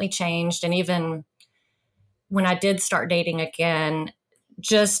definitely changed. And even when I did start dating again,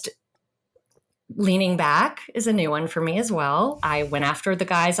 just leaning back is a new one for me as well. I went after the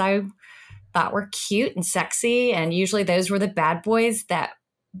guys I thought were cute and sexy. And usually those were the bad boys that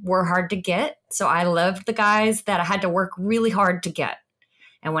were hard to get. So I loved the guys that I had to work really hard to get.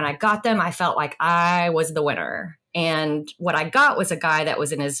 And when I got them, I felt like I was the winner. And what I got was a guy that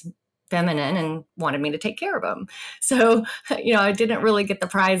was in his feminine and wanted me to take care of him. So, I didn't really get the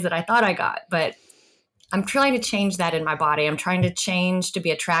prize that I thought I got, but I'm trying to change that in my body. I'm trying to change to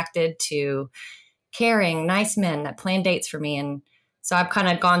be attracted to caring, nice men that plan dates for me. And so I've kind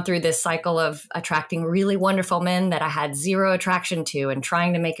of gone through this cycle of attracting really wonderful men that I had zero attraction to and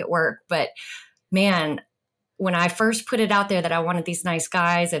trying to make it work. But man, when I first put it out there that I wanted these nice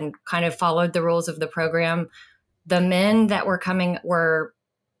guys and kind of followed the rules of the program, the men that were coming were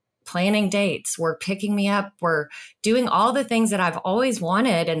planning dates, were picking me up, were doing all the things that I've always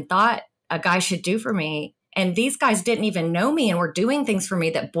wanted and thought a guy should do for me. And these guys didn't even know me and were doing things for me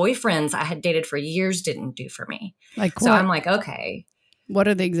that boyfriends I had dated for years didn't do for me. Like so what? I'm like, okay. What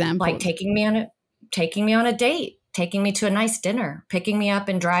are the examples? Like taking me on a date, taking me to a nice dinner, picking me up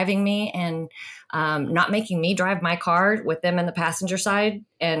and driving me, and not making me drive my car with them in the passenger side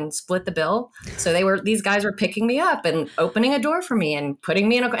and split the bill. So these guys were picking me up and opening a door for me and putting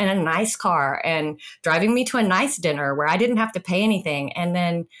me in a nice car and driving me to a nice dinner where I didn't have to pay anything. And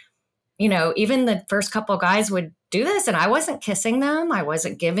then, even the first couple of guys would do this, and I wasn't kissing them. I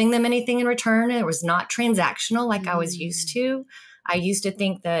wasn't giving them anything in return. It was not transactional like I was used to. I used to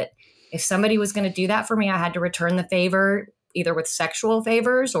think that if somebody was going to do that for me, I had to return the favor either with sexual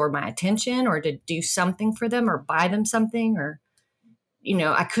favors or my attention, or to do something for them or buy them something, or,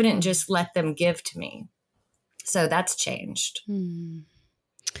 I couldn't just let them give to me. So that's changed.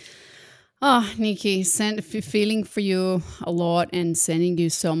 Oh, Niki, feeling for you a lot and sending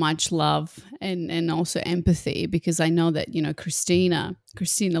you so much love and also empathy, because I know that,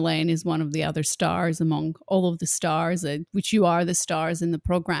 Christina Lane is one of the other stars among all of the stars, which you are the stars in the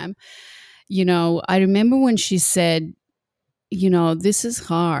program. I remember when she said, this is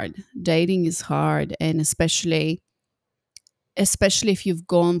hard. Dating is hard. And especially if you've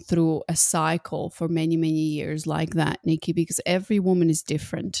gone through a cycle for many, many years like that, Niki, because every woman is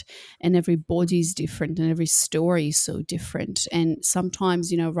different and every body is different and every story is so different. And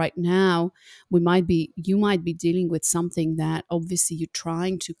sometimes, right now you might be dealing with something that obviously you're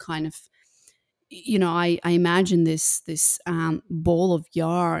trying to kind of, I imagine this ball of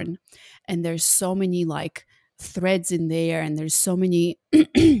yarn, and there's so many like threads in there, and there's so many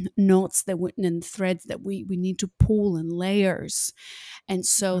knots and threads that we need to pull, and layers. And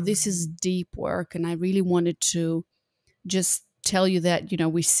so this is deep work, and I really wanted to just tell you that,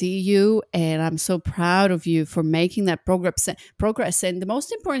 we see you, and I'm so proud of you for making that progress. And the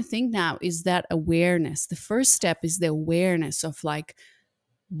most important thing now is that awareness. The first step is the awareness of like,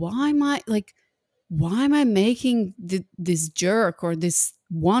 why am I making this jerk, or this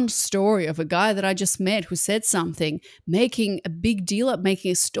one story of a guy that I just met who said something, making a big deal of,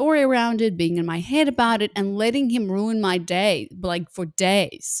 making a story around it, being in my head about it, and letting him ruin my day, like for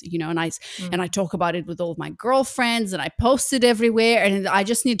days, and I talk about it with all of my girlfriends, and I post it everywhere, and I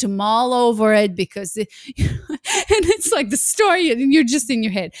just need to mull over it because and it's like the story, and you're just in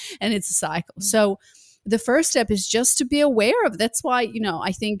your head, and it's a cycle. So the first step is just to be aware of. That's why,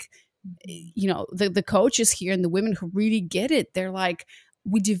 I think, the coaches here and the women who really get it, they're like,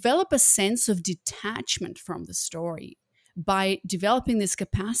 we develop a sense of detachment from the story by developing this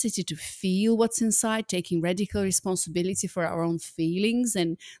capacity to feel what's inside, taking radical responsibility for our own feelings,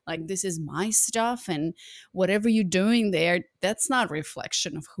 and like, this is my stuff, and whatever you're doing there, that's not a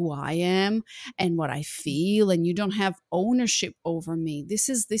reflection of who I am and what I feel, and you don't have ownership over me. This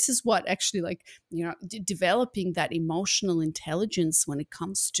is what actually, like, developing that emotional intelligence when it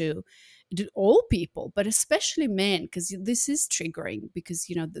comes to all people, but especially men, because this is triggering, because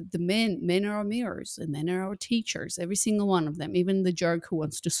the men are our mirrors, and men are our teachers, every single one of them, even the jerk who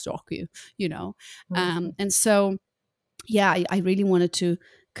wants to stalk you. And so I really wanted to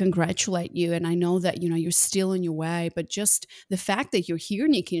congratulate you, and I know that you're still on your way, but just the fact that you're here,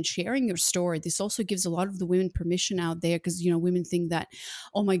 Niki, and sharing your story, this also gives a lot of the women permission out there, because women think that,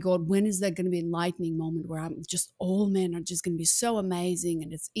 oh my God, when is there going to be an enlightening moment where all men are just going to be so amazing,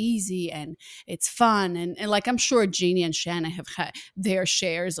 and it's easy and it's fun, and like, I'm sure Jeannie and Shanna have had their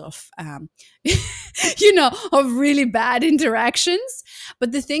shares of of really bad interactions.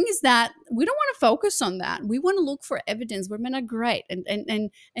 But the thing is that we don't want to focus on that. We want to look for evidence where men are great,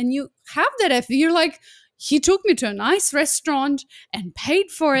 and you have that. You're like, he took me to a nice restaurant and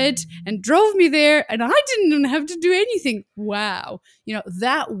paid for it and drove me there, and I didn't even have to do anything. Wow.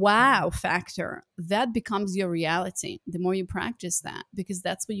 That wow factor, that becomes your reality the more you practice that, because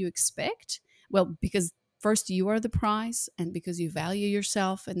that's what you expect. Well, because first you are the prize, and because you value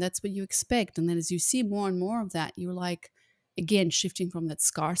yourself, and that's what you expect. And then as you see more and more of that, you're like, again, shifting from that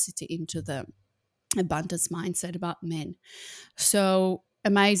scarcity into the abundance mindset about men. So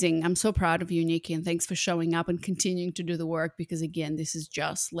amazing. I'm so proud of you, Niki, and thanks for showing up and continuing to do the work, because again, this is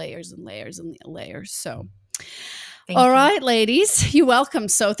just layers and layers and layers. So all right, ladies, you're welcome.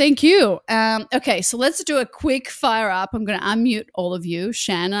 So thank you. Okay, so let's do a quick fire up. I'm going to unmute all of you,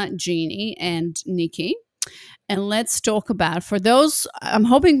 Shanna, Jeannie, and Niki. And let's talk about, for those, I'm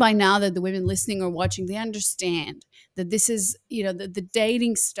hoping by now that the women listening or watching, they understand that this is, the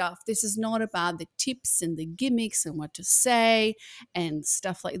dating stuff. This is not about the tips and the gimmicks and what to say and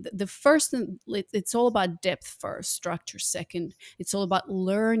stuff like that. The first, it's all about depth first, structure second. It's all about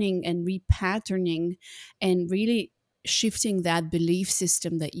learning and repatterning and really shifting that belief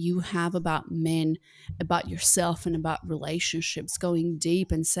system that you have about men, about yourself, and about relationships, going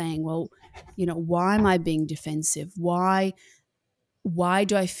deep and saying, well, why am I being defensive? Why why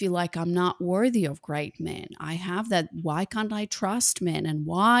do I feel like I'm not worthy of great men? I have that. Why can't I trust men? And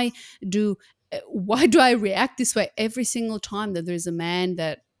do why do I react this way every single time that there's a man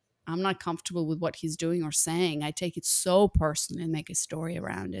that I'm not comfortable with what he's doing or saying? I take it so personally and make a story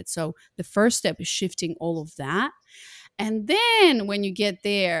around it. So the first step is shifting all of that. And then when you get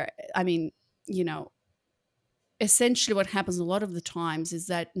there, I mean, essentially what happens a lot of the times is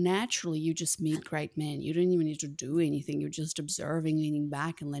that naturally you just meet great men. You don't even need to do anything. You're just observing, leaning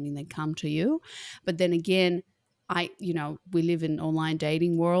back and letting them come to you. But then again, we live in online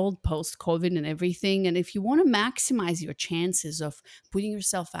dating world, post-COVID and everything. And if you want to maximize your chances of putting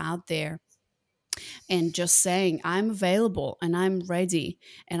yourself out there and just saying, I'm available and I'm ready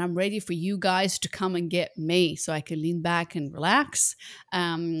for you guys to come and get me so I can lean back and relax.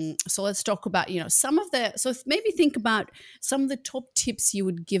 So let's talk about, maybe think about some of the top tips you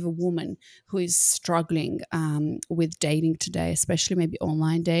would give a woman who is struggling with dating today, especially maybe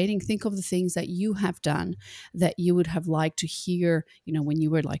online dating. Think of the things that you have done that you would have liked to hear, when you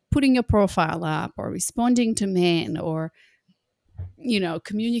were like putting your profile up or responding to men or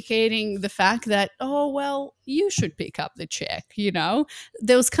communicating the fact that, oh, well, you should pick up the check,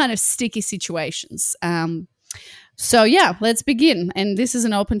 those kind of sticky situations. So yeah, let's begin. And this is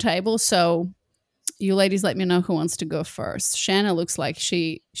an open table. So you ladies, let me know who wants to go first. Shanna looks like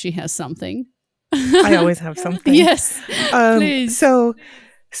she has something. I always have something. Yes, please. So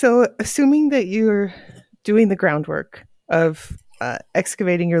assuming that you're doing the groundwork of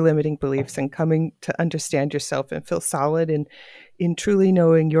excavating your limiting beliefs and coming to understand yourself and feel solid in truly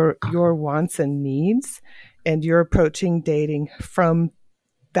knowing your wants and needs, and you're approaching dating from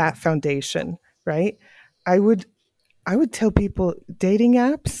that foundation, right? I would tell people dating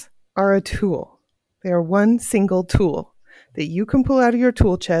apps are a tool. They are one single tool that you can pull out of your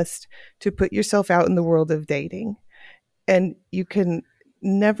tool chest to put yourself out in the world of dating. And you can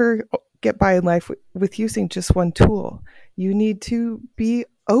never get by in life with using just one tool. You need to be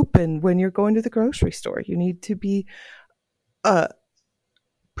open when you're going to the grocery store. You need to be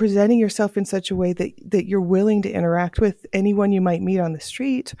presenting yourself in such a way that you're willing to interact with anyone you might meet on the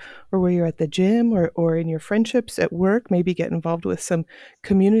street, or where you're at the gym, or in your friendships at work. Maybe get involved with some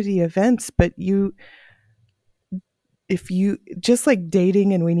community events. But if you just like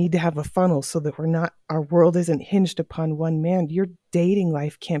dating, and we need to have a funnel so that our world isn't hinged upon one man. Your dating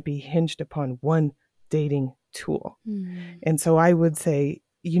life can't be hinged upon one dating tool. And so I would say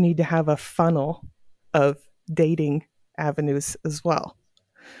you need to have a funnel of dating avenues as well.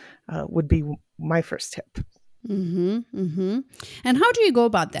 Would be my first tip. And how do you go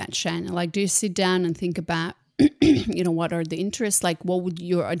about that, Shanna? Like, do you sit down and think about, what are the interests? Like, what would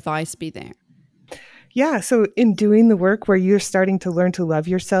your advice be there? Yeah. So in doing the work where you're starting to learn to love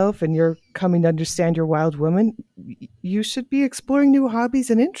yourself and you're coming to understand your wild woman, you should be exploring new hobbies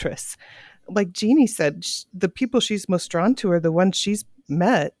and interests. Like Jeannie said, the people she's most drawn to are the ones she's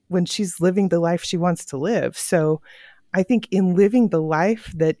met when she's living the life she wants to live. So I think in living the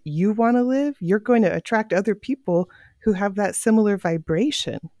life that you want to live, you're going to attract other people who have that similar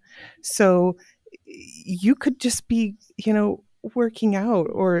vibration. So you could just be, working out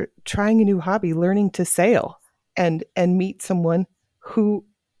or trying a new hobby, learning to sail, and meet someone who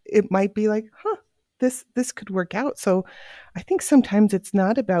it might be like, this could work out. So I think sometimes it's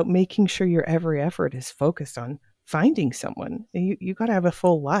not about making sure your every effort is focused on finding someone. You got to have a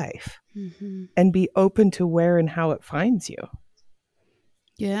full life and be open to where and how it finds you.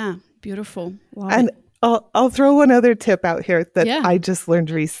 Yeah, beautiful. Love and it. I'll throw one other tip out here that I just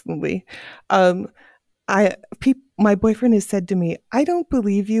learned recently. My boyfriend has said to me, I don't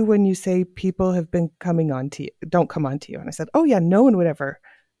believe you when you say people have been coming on to you, don't come on to you. And I said, oh yeah, no one would ever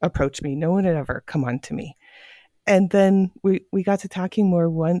approach me. No one would ever come on to me. And then we got to talking more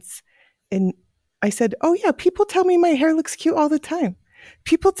once, and I said, oh yeah, people tell me my hair looks cute all the time.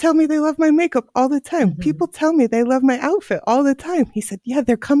 People tell me they love my makeup all the time. People tell me they love my outfit all the time. He said, yeah,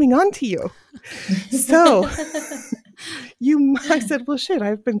 they're coming on to you. So I said, well, shit,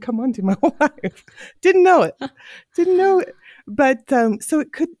 I've been come on to my whole life. Didn't know it. But so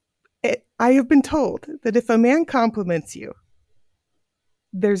I have been told that if a man compliments you,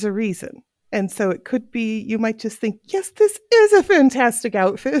 there's a reason. And so it could be, you might just think, yes, this is a fantastic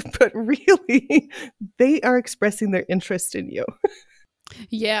outfit, but really they are expressing their interest in you.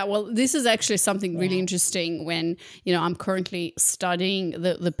 Yeah, well, this is actually something really interesting when, I'm currently studying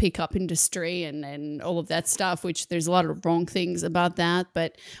the pickup industry and all of that stuff, which there's a lot of wrong things about that.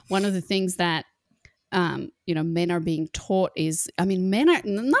 But one of the things that, men are being taught is, men are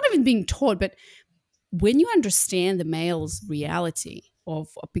not even being taught, but when you understand the male's reality,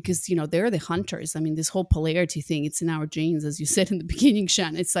 because they're the hunters. I mean, this whole polarity thing, it's in our genes, as you said in the beginning,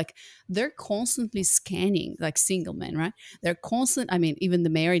 Shan. It's like they're constantly scanning, like single men, right? They're constant. I mean, even the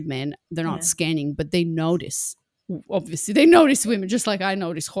married men, they're not scanning, but they notice. Obviously, they notice women, just like I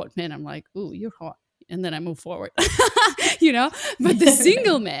notice hot men. I'm like, ooh, you're hot, and then I move forward, But the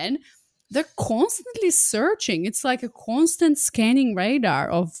single men, they're constantly searching. It's like a constant scanning radar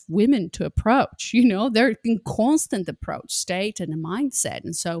of women to approach. They're in constant approach state and a mindset.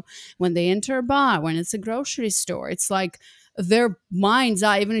 And so when they enter a bar, when it's a grocery store, it's like their mind's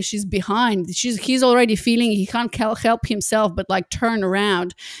eye, even if she's behind, he's already feeling he can't help himself but like turn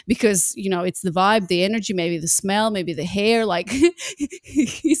around, because it's the vibe, the energy, maybe the smell, maybe the hair, like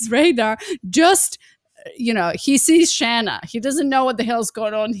his radar just he sees Shanna. He doesn't know what the hell's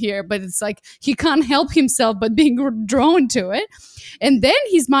going on here, but it's like he can't help himself but being drawn to it. And then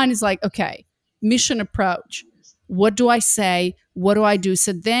his mind is like, okay, mission approach. What do I say? What do I do?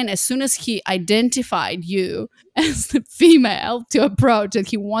 So then as soon as he identified you as the female to approach that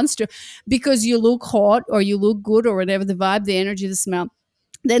he wants to, because you look hot or you look good or whatever, the vibe, the energy, the smell,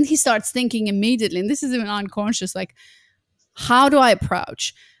 then he starts thinking immediately, and this is even unconscious, like, how do I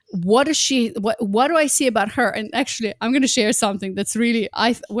approach? What is she? What do I see about her? And actually, I'm going to share something that's really,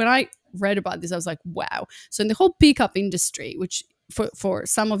 when I read about this, I was like, wow. So in the whole pickup industry, which for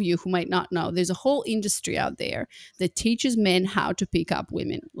some of you who might not know, there's a whole industry out there that teaches men how to pick up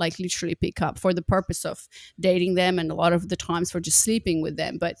women, like literally pick up, for the purpose of dating them, and a lot of the times for just sleeping with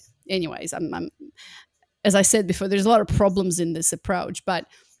them. But anyways, I'm as I said before, there's a lot of problems in this approach, but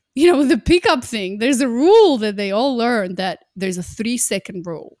the pickup thing, there's a rule that they all learn, that there's a 3-second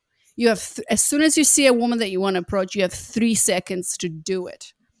rule. You have, as soon as you see a woman that you want to approach, you have 3 seconds to do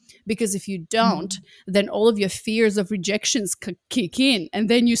it. Because if you don't, then all of your fears of rejections kick in, and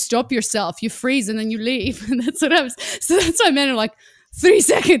then you stop yourself, you freeze, and then you leave. And that's what so that's what I meant. Like 3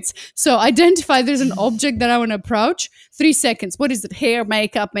 seconds. So identify there's an object that I want to approach. 3 seconds. What is it? Hair,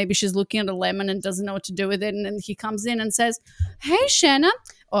 makeup. Maybe she's looking at a lemon and doesn't know what to do with it. And then he comes in and says, hey, Shanna.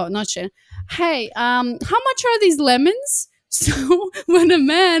 Oh, not Shanna. Hey, how much are these lemons? So when a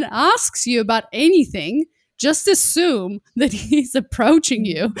man asks you about anything, just assume that he's approaching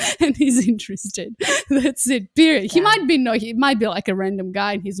you and he's interested. That's it, period. Yeah. He might be like a random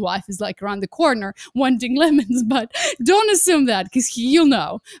guy and his wife is like around the corner wanting lemons, but don't assume that, because you'll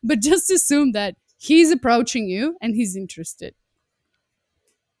know. But just assume that he's approaching you and he's interested.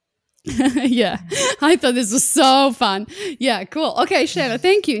 Yeah, I thought this was so fun. Yeah, cool. Okay, Shanna,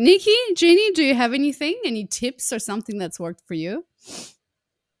 thank you. Niki, Jeannie, do you have any tips or something that's worked for you?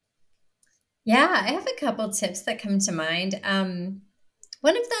 Yeah, I have a couple tips that come to mind.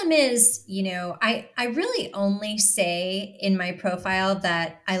 One of them is, I really only say in my profile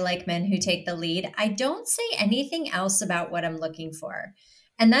that I like men who take the lead. I don't say anything else about what I'm looking for.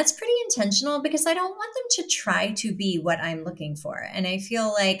 And that's pretty intentional, because I don't want them to try to be what I'm looking for. And I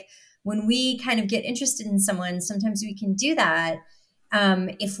feel like when we kind of get interested in someone, sometimes we can do that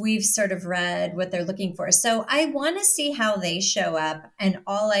if we've sort of read what they're looking for. So I want to see how they show up. And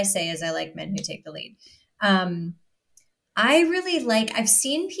all I say is I like men who take the lead. I really I've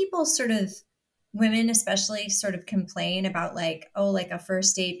seen people women especially sort of complain about like a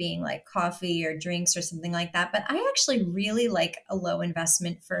first date being like coffee or drinks or something like that. But I actually really like a low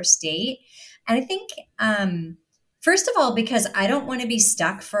investment first date. And I think, first of all, because I don't want to be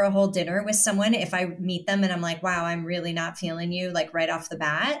stuck for a whole dinner with someone if I meet them and I'm like, wow, I'm really not feeling you, like right off the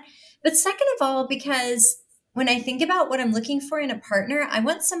bat. But second of all, because when I think about what I'm looking for in a partner, I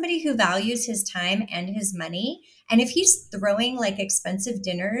want somebody who values his time and his money. And if he's throwing like expensive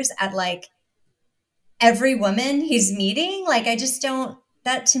dinners at like every woman he's meeting, like I just don't,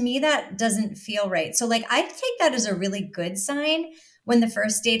 to me, that doesn't feel right. So like I take that as a really good sign when the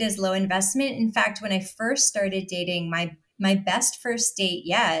first date is low investment. In fact, when I first started dating, my best first date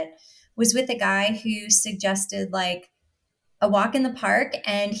yet was with a guy who suggested like a walk in the park,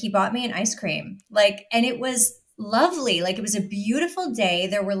 and he bought me an ice cream. And it was lovely. Like it was a beautiful day.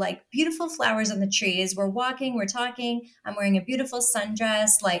 There were like beautiful flowers on the trees. We're walking, we're talking. I'm wearing a beautiful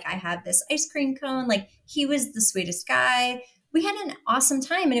sundress. Like I have this ice cream cone. Like he was the sweetest guy. We had an awesome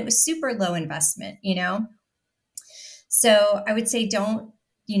time, and it was super low investment, So I would say don't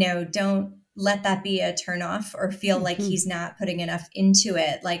let that be a turnoff or feel like he's not putting enough into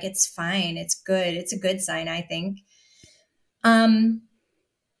it. Like it's fine. It's good. It's a good sign, I think.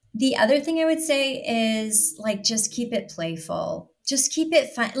 The other thing I would say is like, just keep it playful. Just keep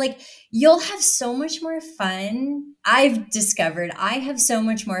it fun. Like you'll have so much more fun. I've discovered I have so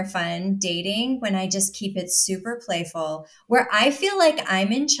much more fun dating when I just keep it super playful, where I feel like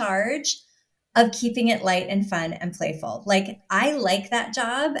I'm in charge of keeping it light and fun and playful. Like, I like that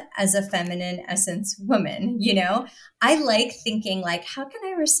job as a feminine essence woman, you know? I like thinking like, how can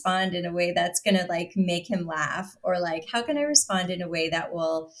I respond in a way that's going to like make him laugh? Or like, how can I respond in a way that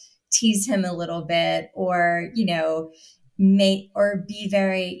will tease him a little bit? Or, you know, or be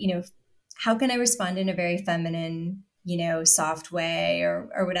very, you know, how can I respond in a very feminine, you know, soft way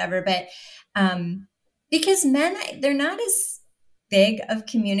or whatever. But because men, they're not as big of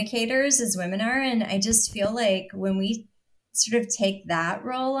communicators as women are. And I just feel like when we sort of take that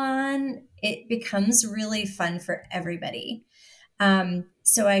role on, it becomes really fun for everybody.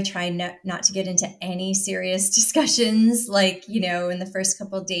 So I try not to get into any serious discussions, like, you know, in the first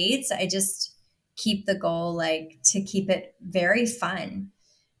couple of dates. I just keep the goal, like, to keep it very fun.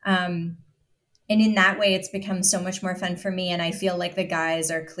 And in that way, it's become so much more fun for me. And I feel like the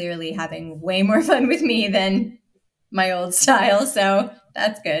guys are clearly having way more fun with me than my old style. So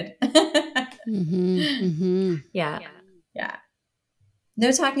that's good. Yeah.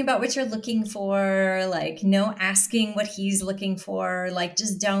 No talking about what you're looking for, like no asking what he's looking for. Like,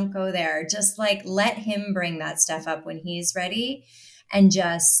 just don't go there. Just like let him bring that stuff up when he's ready. And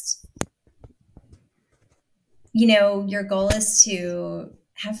just, you know, your goal is to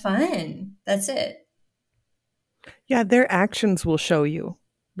have fun. That's it. Yeah, their actions will show you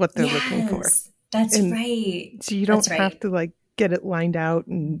what they're looking for. That's right. So you don't have to like get it lined out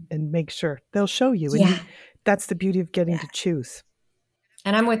and make sure. They'll show you. And that's the beauty of getting to choose.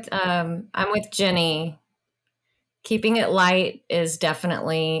 And I'm with Jenny. Keeping it light is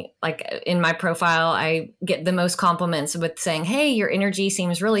definitely, like, in my profile, I get the most compliments with saying, hey, your energy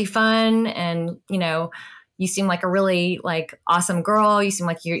seems really fun. And, you know, you seem like a really like awesome girl. You seem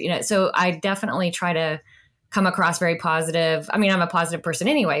like you're, you know, so I definitely try to come across very positive. I mean, I'm a positive person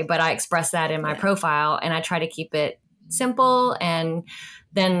anyway, but I express that in my profile, and I try to keep it simple. And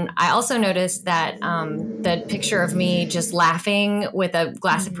then I also noticed that the picture of me just laughing with a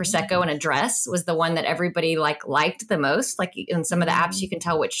glass of Prosecco and a dress was the one that everybody liked the most. Like, in some of the apps, you can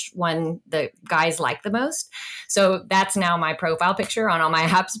tell which one the guys like the most. So that's now my profile picture on all my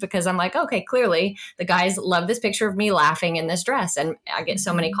apps, because I'm like, okay, clearly the guys love this picture of me laughing in this dress. And I get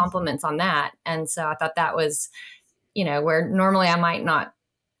so many compliments on that. And so I thought that was, you know, where normally I might not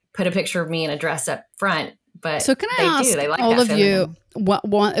put a picture of me in a dress up front. But so can I ask they like all that of you,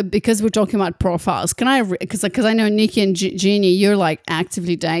 what, because we're talking about profiles, can I, because I know Niki and Jeannie, you're like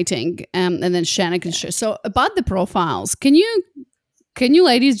actively dating, and then Shanna can share. So about the profiles, can you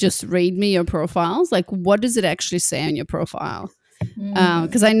ladies just read me your profiles? Like, what does it actually say on your profile?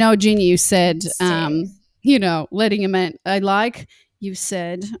 Because I know, Jeannie, you said, you know, letting a man, I like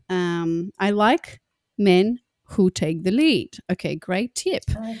men who take the lead. Okay, great tip.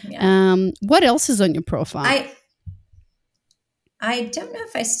 What else is on your profile? I don't know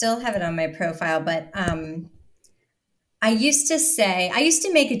if I still have it on my profile, but I used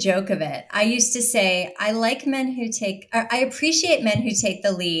to make a joke of it. I used to say, I appreciate men who take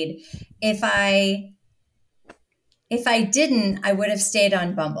the lead. If I didn't, I would have stayed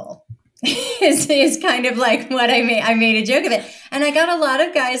on Bumble. is kind of like what I made a joke of it. And I got a lot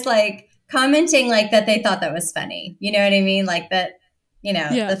of guys like commenting like that they thought that was funny. You know what I mean? Like that, you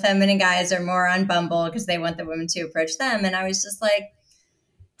know, the feminine guys are more on Bumble because they want the women to approach them. And I was just like,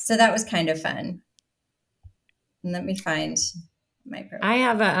 so that was kind of fun. And let me find my profile. I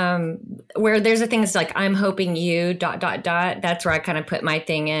have a, where there's a thing that's like, I'm hoping you ... That's where I kind of put my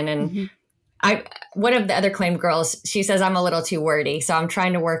thing in. And one of the other claimed girls, she says I'm a little too wordy. So I'm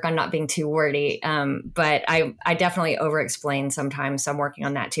trying to work on not being too wordy. But I definitely over-explain sometimes. So I'm working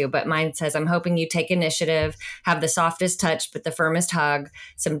on that too. But mine says, I'm hoping you take initiative, have the softest touch, but the firmest hug,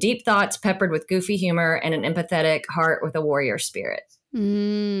 some deep thoughts peppered with goofy humor, and an empathetic heart with a warrior spirit.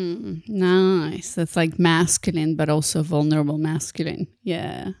 Nice. That's like masculine, but also vulnerable masculine.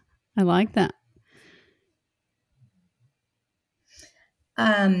 Yeah. I like that.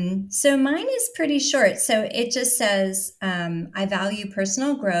 So mine is pretty short. So it just says, I value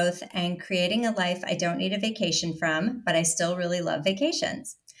personal growth and creating a life I don't need a vacation from, but I still really love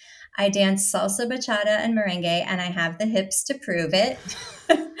vacations. I dance salsa, bachata, and merengue, and I have the hips to prove it.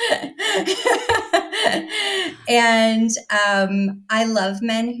 And I love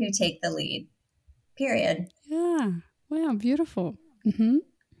men who take the lead, period. Yeah. Wow, beautiful.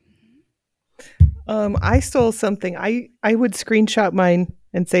 I stole something. I would screenshot mine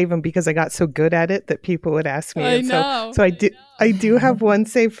and save them because I got so good at it that people would ask me. I know. So I do have one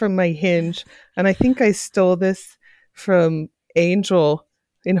saved from my Hinge, and I think I stole this from Angel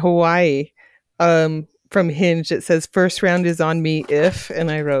in Hawaii. From Hinge, it says, "First round is on me if,"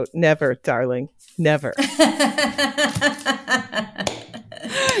 and I wrote, "Never, darling, never."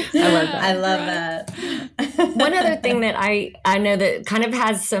 I love that. I love that. One other thing that I know that kind of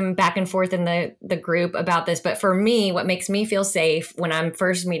has some back and forth in the group about this, but for me, what makes me feel safe when I'm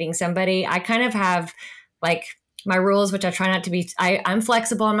first meeting somebody, I kind of have like my rules, which I try not to be, I'm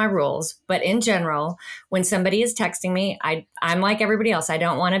flexible on my rules, but in general, when somebody is texting me, I'm like everybody else. I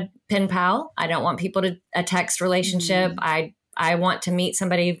don't want a pen pal. I don't want people to a text relationship. I want to meet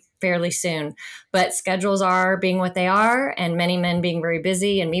somebody fairly soon, but schedules are being what they are, and many men being very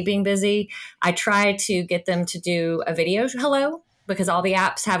busy and me being busy. I try to get them to do a video hello because all the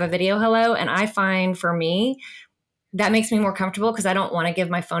apps have a video hello. And I find for me, that makes me more comfortable because I don't want to give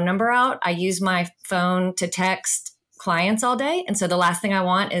my phone number out. I use my phone to text clients all day. And so the last thing I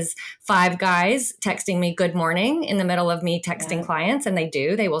want is 5 guys texting me good morning in the middle of me texting clients. And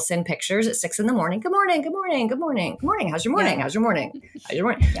they will send pictures at 6 a.m. Good morning, good morning, good morning, good morning. How's your morning? How's your morning? How's your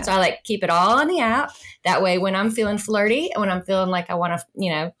morning? So I like keep it all on the app. That way, when I'm feeling flirty and when I'm feeling like I want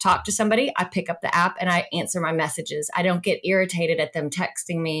to, talk to somebody, I pick up the app and I answer my messages. I don't get irritated at them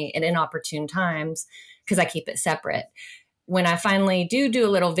texting me at inopportune times because I keep it separate. When I finally do a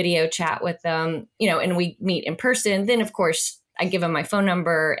little video chat with them, and we meet in person, then of course I give them my phone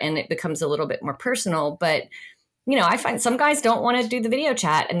number and it becomes a little bit more personal. But, I find some guys don't want to do the video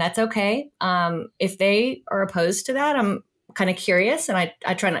chat, and that's okay. If they are opposed to that, I'm kind of curious and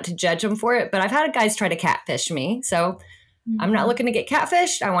I try not to judge them for it. But I've had guys try to catfish me. So I'm not looking to get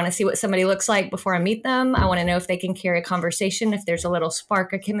catfished. I want to see what somebody looks like before I meet them. I want to know if they can carry a conversation, if there's a little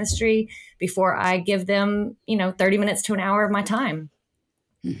spark of chemistry before I give them, 30 minutes to an hour of my time.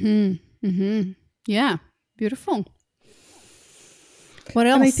 Mm-hmm. Mm-hmm. Yeah. Beautiful. What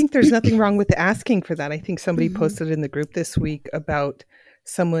else? And I think there's nothing wrong with asking for that. I think somebody posted in the group this week about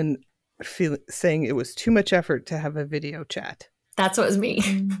someone saying it was too much effort to have a video chat. That's what was me.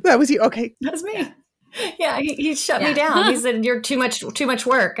 That was you. Okay. That was me. Yeah, he shut me down. He said, "You're too much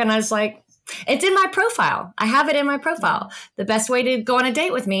work." And I was like, it's in my profile. I have it in my profile. The best way to go on a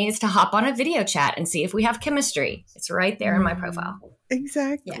date with me is to hop on a video chat and see if we have chemistry. It's right there in my profile.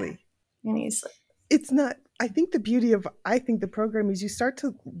 Exactly. Yeah. And he's like, it's not, I think the beauty of, the program is you start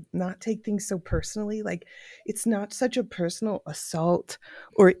to not take things so personally. Like it's not such a personal assault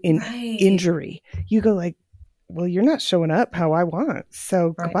or injury. You go like, well, you're not showing up how I want.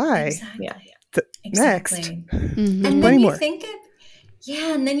 So goodbye. Exactly. Yeah. Exactly. Next. Mm-hmm. And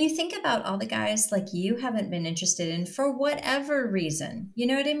then you think about all the guys like you haven't been interested in for whatever reason. You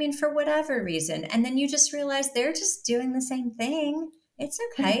know what I mean? For whatever reason. And then you just realize they're just doing the same thing. It's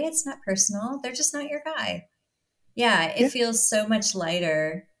okay. It's not personal. They're just not your guy. Yeah. It feels so much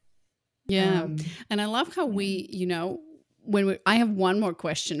lighter. Yeah. And I love how we, I have one more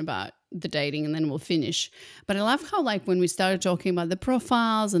question about the dating and then we'll finish. But I love how when we started talking about the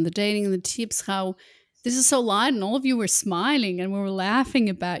profiles and the dating and the tips, how this is so light and all of you were smiling and we were laughing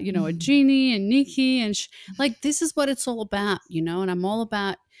about, Jeannie and Niki and this is what it's all about, and I'm all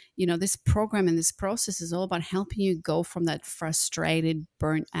about, this program and this process is all about helping you go from that frustrated,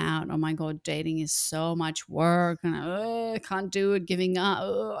 burnt out. Oh my God, dating is so much work and I can't do it, giving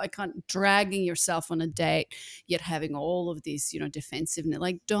up. I can't, dragging yourself on a date, yet having all of these,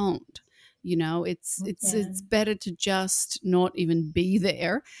 defensiveness. Don't. It's better to just not even be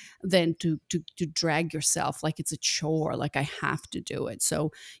there than to drag yourself like it's a chore, like I have to do it.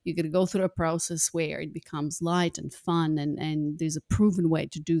 So you got to go through a process where it becomes light and fun, and there's a proven way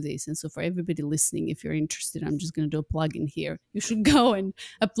to do this. And so for everybody listening, if you're interested, I'm just going to do a plug in here. You should go and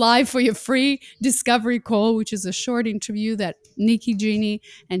apply for your free discovery call, which is a short interview that Niki, Jeannie,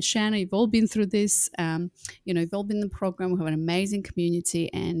 and Shanna, you've all been through this. You've all been in the program. We have an amazing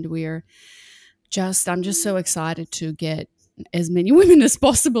community, and I'm just so excited to get as many women as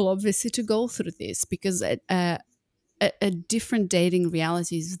possible, obviously, to go through this, because a different dating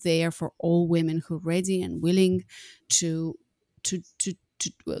reality is there for all women who are ready and willing to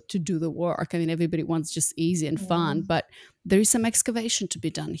do the work. I mean, everybody wants just easy and fun, but there is some excavation to be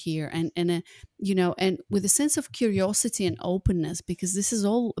done here, and with a sense of curiosity and openness, because this is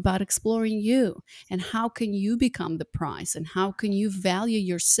all about exploring you and how can you become the prize and how can you value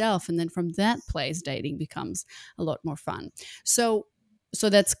yourself, and then from that place, dating becomes a lot more fun. So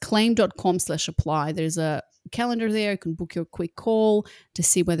that's claim.com/apply. There's a calendar there. You can book your quick call to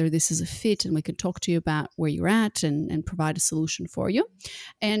see whether this is a fit, and we can talk to you about where you're at and provide a solution for you.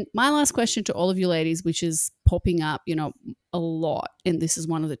 And my last question to all of you ladies, which is popping up, a lot, and this is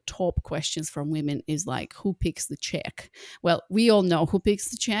one of the top questions from women, is who picks the check? Well, we all know who picks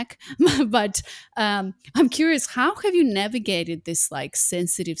the check, but I'm curious, how have you navigated this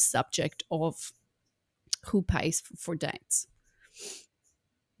sensitive subject of who pays for dates?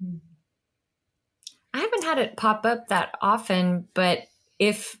 I haven't had it pop up that often, but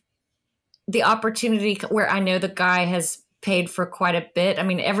if the opportunity where I know the guy has paid for quite a bit. I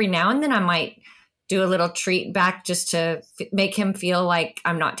mean, every now and then I might do a little treat back just to make him feel like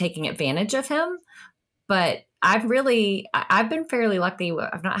I'm not taking advantage of him. But I've been fairly lucky.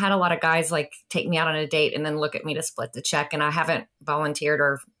 I've not had a lot of guys like take me out on a date and then look at me to split the check. And I haven't volunteered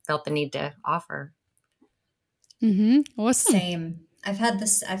or felt the need to offer. Awesome. Same. I've had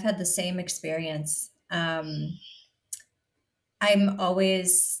the same experience. I'm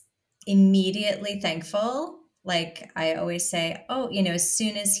always immediately thankful. Like I always say, oh, as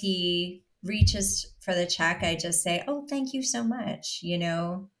soon as he reaches for the check, I just say, oh, thank you so much.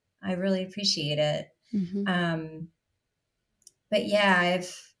 I really appreciate it. But yeah,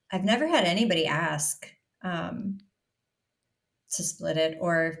 I've never had anybody ask to split it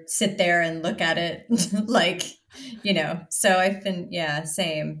or sit there and look at it like, so I've been,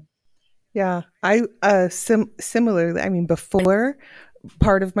 same. Yeah, I similarly, I mean, before,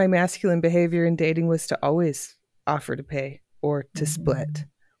 part of my masculine behavior in dating was to always offer to pay or to split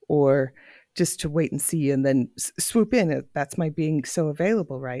or just to wait and see and then swoop in. That's my being so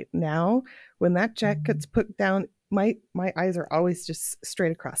available. Right now, when that check gets put down, my eyes are always just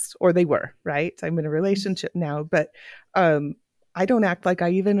straight across, or they were. Right, I'm in a relationship now, but I don't act like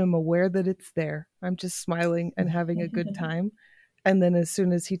I even am aware that it's there. I'm just smiling and having a good time. And then as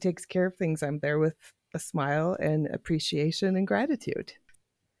soon as he takes care of things, I'm there with a smile and appreciation and gratitude.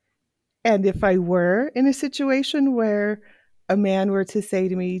 And if I were in a situation where a man were to say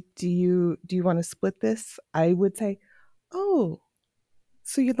to me, do you want to split this? I would say, oh,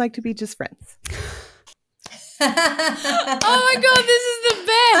 so you'd like to be just friends. Oh my God, this is the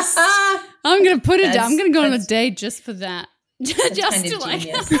best. I'm going to put it down. I'm going to go on a date just for that. just to like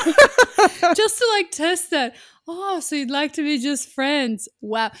test that. Oh, so you'd like to be just friends.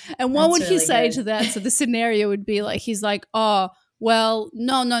 Wow. And what would he say to that? So the scenario would be like, he's like, oh, well,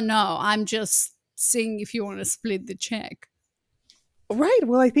 no. I'm just seeing if you want to split the check. Right.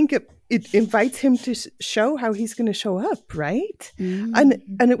 Well, I think it invites him to show how he's going to show up, right? And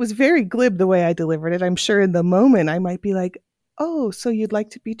it was very glib the way I delivered it. I'm sure in the moment I might be like, oh, so you'd like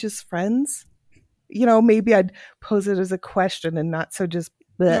to be just friends? Maybe I'd pose it as a question and not so just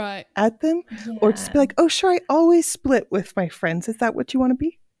at them, or just be like, oh, sure, I always split with my friends. Is that what you want to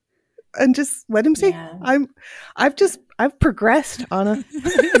be? And just let him say, I've progressed, Anna.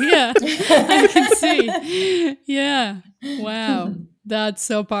 Yeah, I can see. Yeah. Wow. That's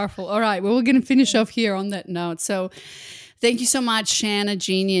so powerful. All right. Well, we're going to finish off here on that note. So thank you so much, Shanna,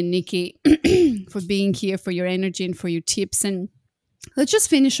 Jeannie, and Niki, for being here, for your energy and for your tips. And let's just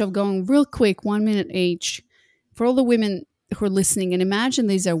finish off going real quick, 1 minute each, for all the women who are listening. And imagine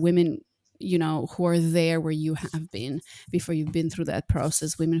these are women, who are there where you have been before you've been through that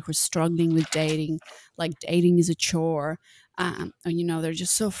process. Women who are struggling with dating, like dating is a chore. They're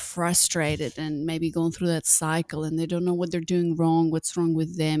just so frustrated and maybe going through that cycle and they don't know what they're doing wrong, what's wrong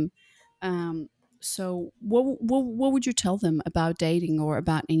with them. So what would you tell them about dating or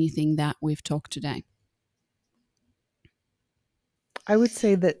about anything that we've talked today? I would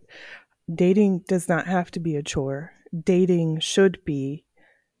say that dating does not have to be a chore. Dating should be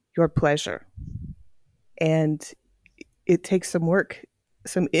your pleasure. And it takes some work,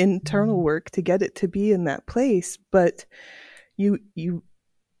 some internal work to get it to be in that place. But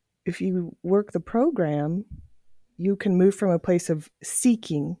if you work the program, you can move from a place of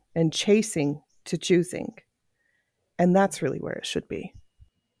seeking and chasing to choosing. And that's really where it should be.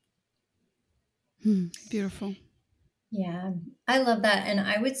 Beautiful. Yeah, I love that. And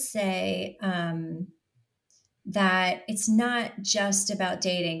I would say that it's not just about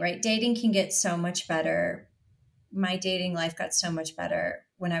dating, right? Dating can get so much better. My dating life got so much better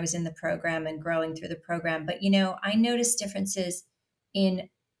when I was in the program and growing through the program. But, I noticed differences in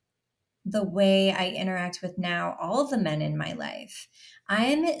the way I interact with now all the men in my life. I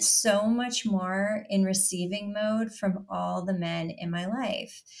am so much more in receiving mode from all the men in my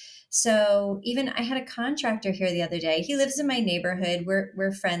life. So even I had a contractor here the other day. He lives in my neighborhood.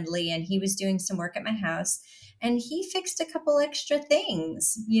 We're friendly, and he was doing some work at my house. And he fixed a couple extra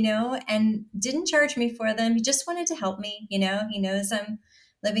things, and didn't charge me for them. He just wanted to help me. He knows I'm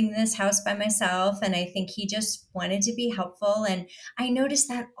living in this house by myself. And I think he just wanted to be helpful. And I notice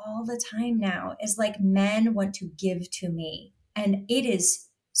that all the time now is like men want to give to me. And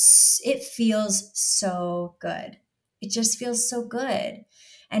it feels so good. It just feels so good.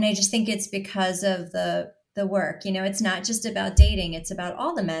 And I just think it's because of the work. It's not just about dating. It's about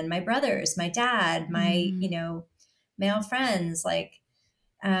all the men, my brothers, my dad, my, male friends, like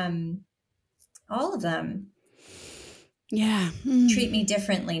all of them. Yeah. Treat me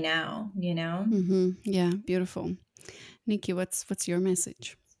differently now, Yeah, beautiful. Niki, what's your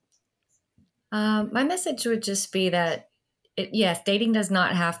message? My message would just be that, yes, dating does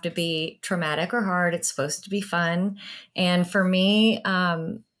not have to be traumatic or hard. It's supposed to be fun. And for me,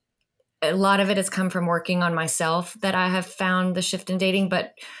 a lot of it has come from working on myself that I have found the shift in dating.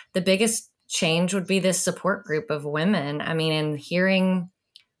 But the biggest change would be this support group of women. I mean, and hearing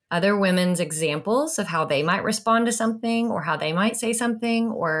other women's examples of how they might respond to something or how they might say something,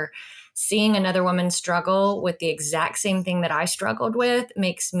 or seeing another woman struggle with the exact same thing that I struggled with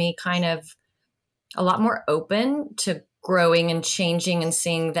makes me kind of a lot more open to growing and changing and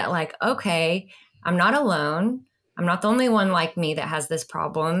seeing that, like, okay, I'm not alone. I'm not the only one like me that has this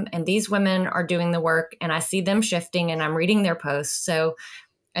problem. And these women are doing the work, and I see them shifting, and I'm reading their posts. So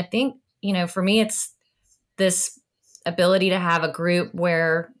I think, for me, it's this ability to have a group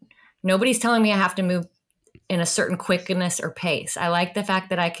where nobody's telling me I have to move in a certain quickness or pace. I like the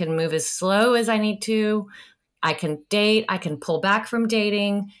fact that I can move as slow as I need to. I can date, I can pull back from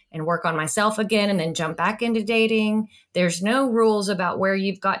dating and work on myself again and then jump back into dating. There's no rules about where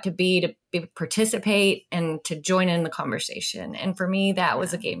you've got to participate and to join in the conversation. And for me, that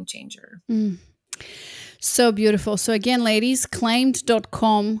was a game changer. So beautiful. So again, ladies,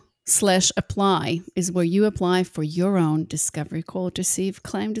 claimed.com/apply is where you apply for your own discovery call to see if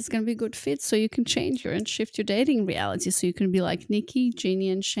Claimed is going to be a good fit, so you can change and shift your dating reality, so you can be like Niki, Jeannie,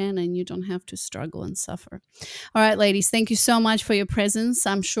 and Shanna, and you don't have to struggle and suffer. All right, ladies, thank you so much for your presence.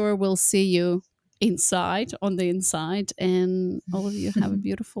 I'm sure we'll see you on the inside, and all of you have a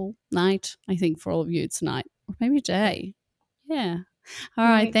beautiful night. I think for all of you it's night, or maybe day. Yeah. All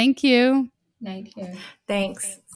right. Thank you. Night here. Thanks.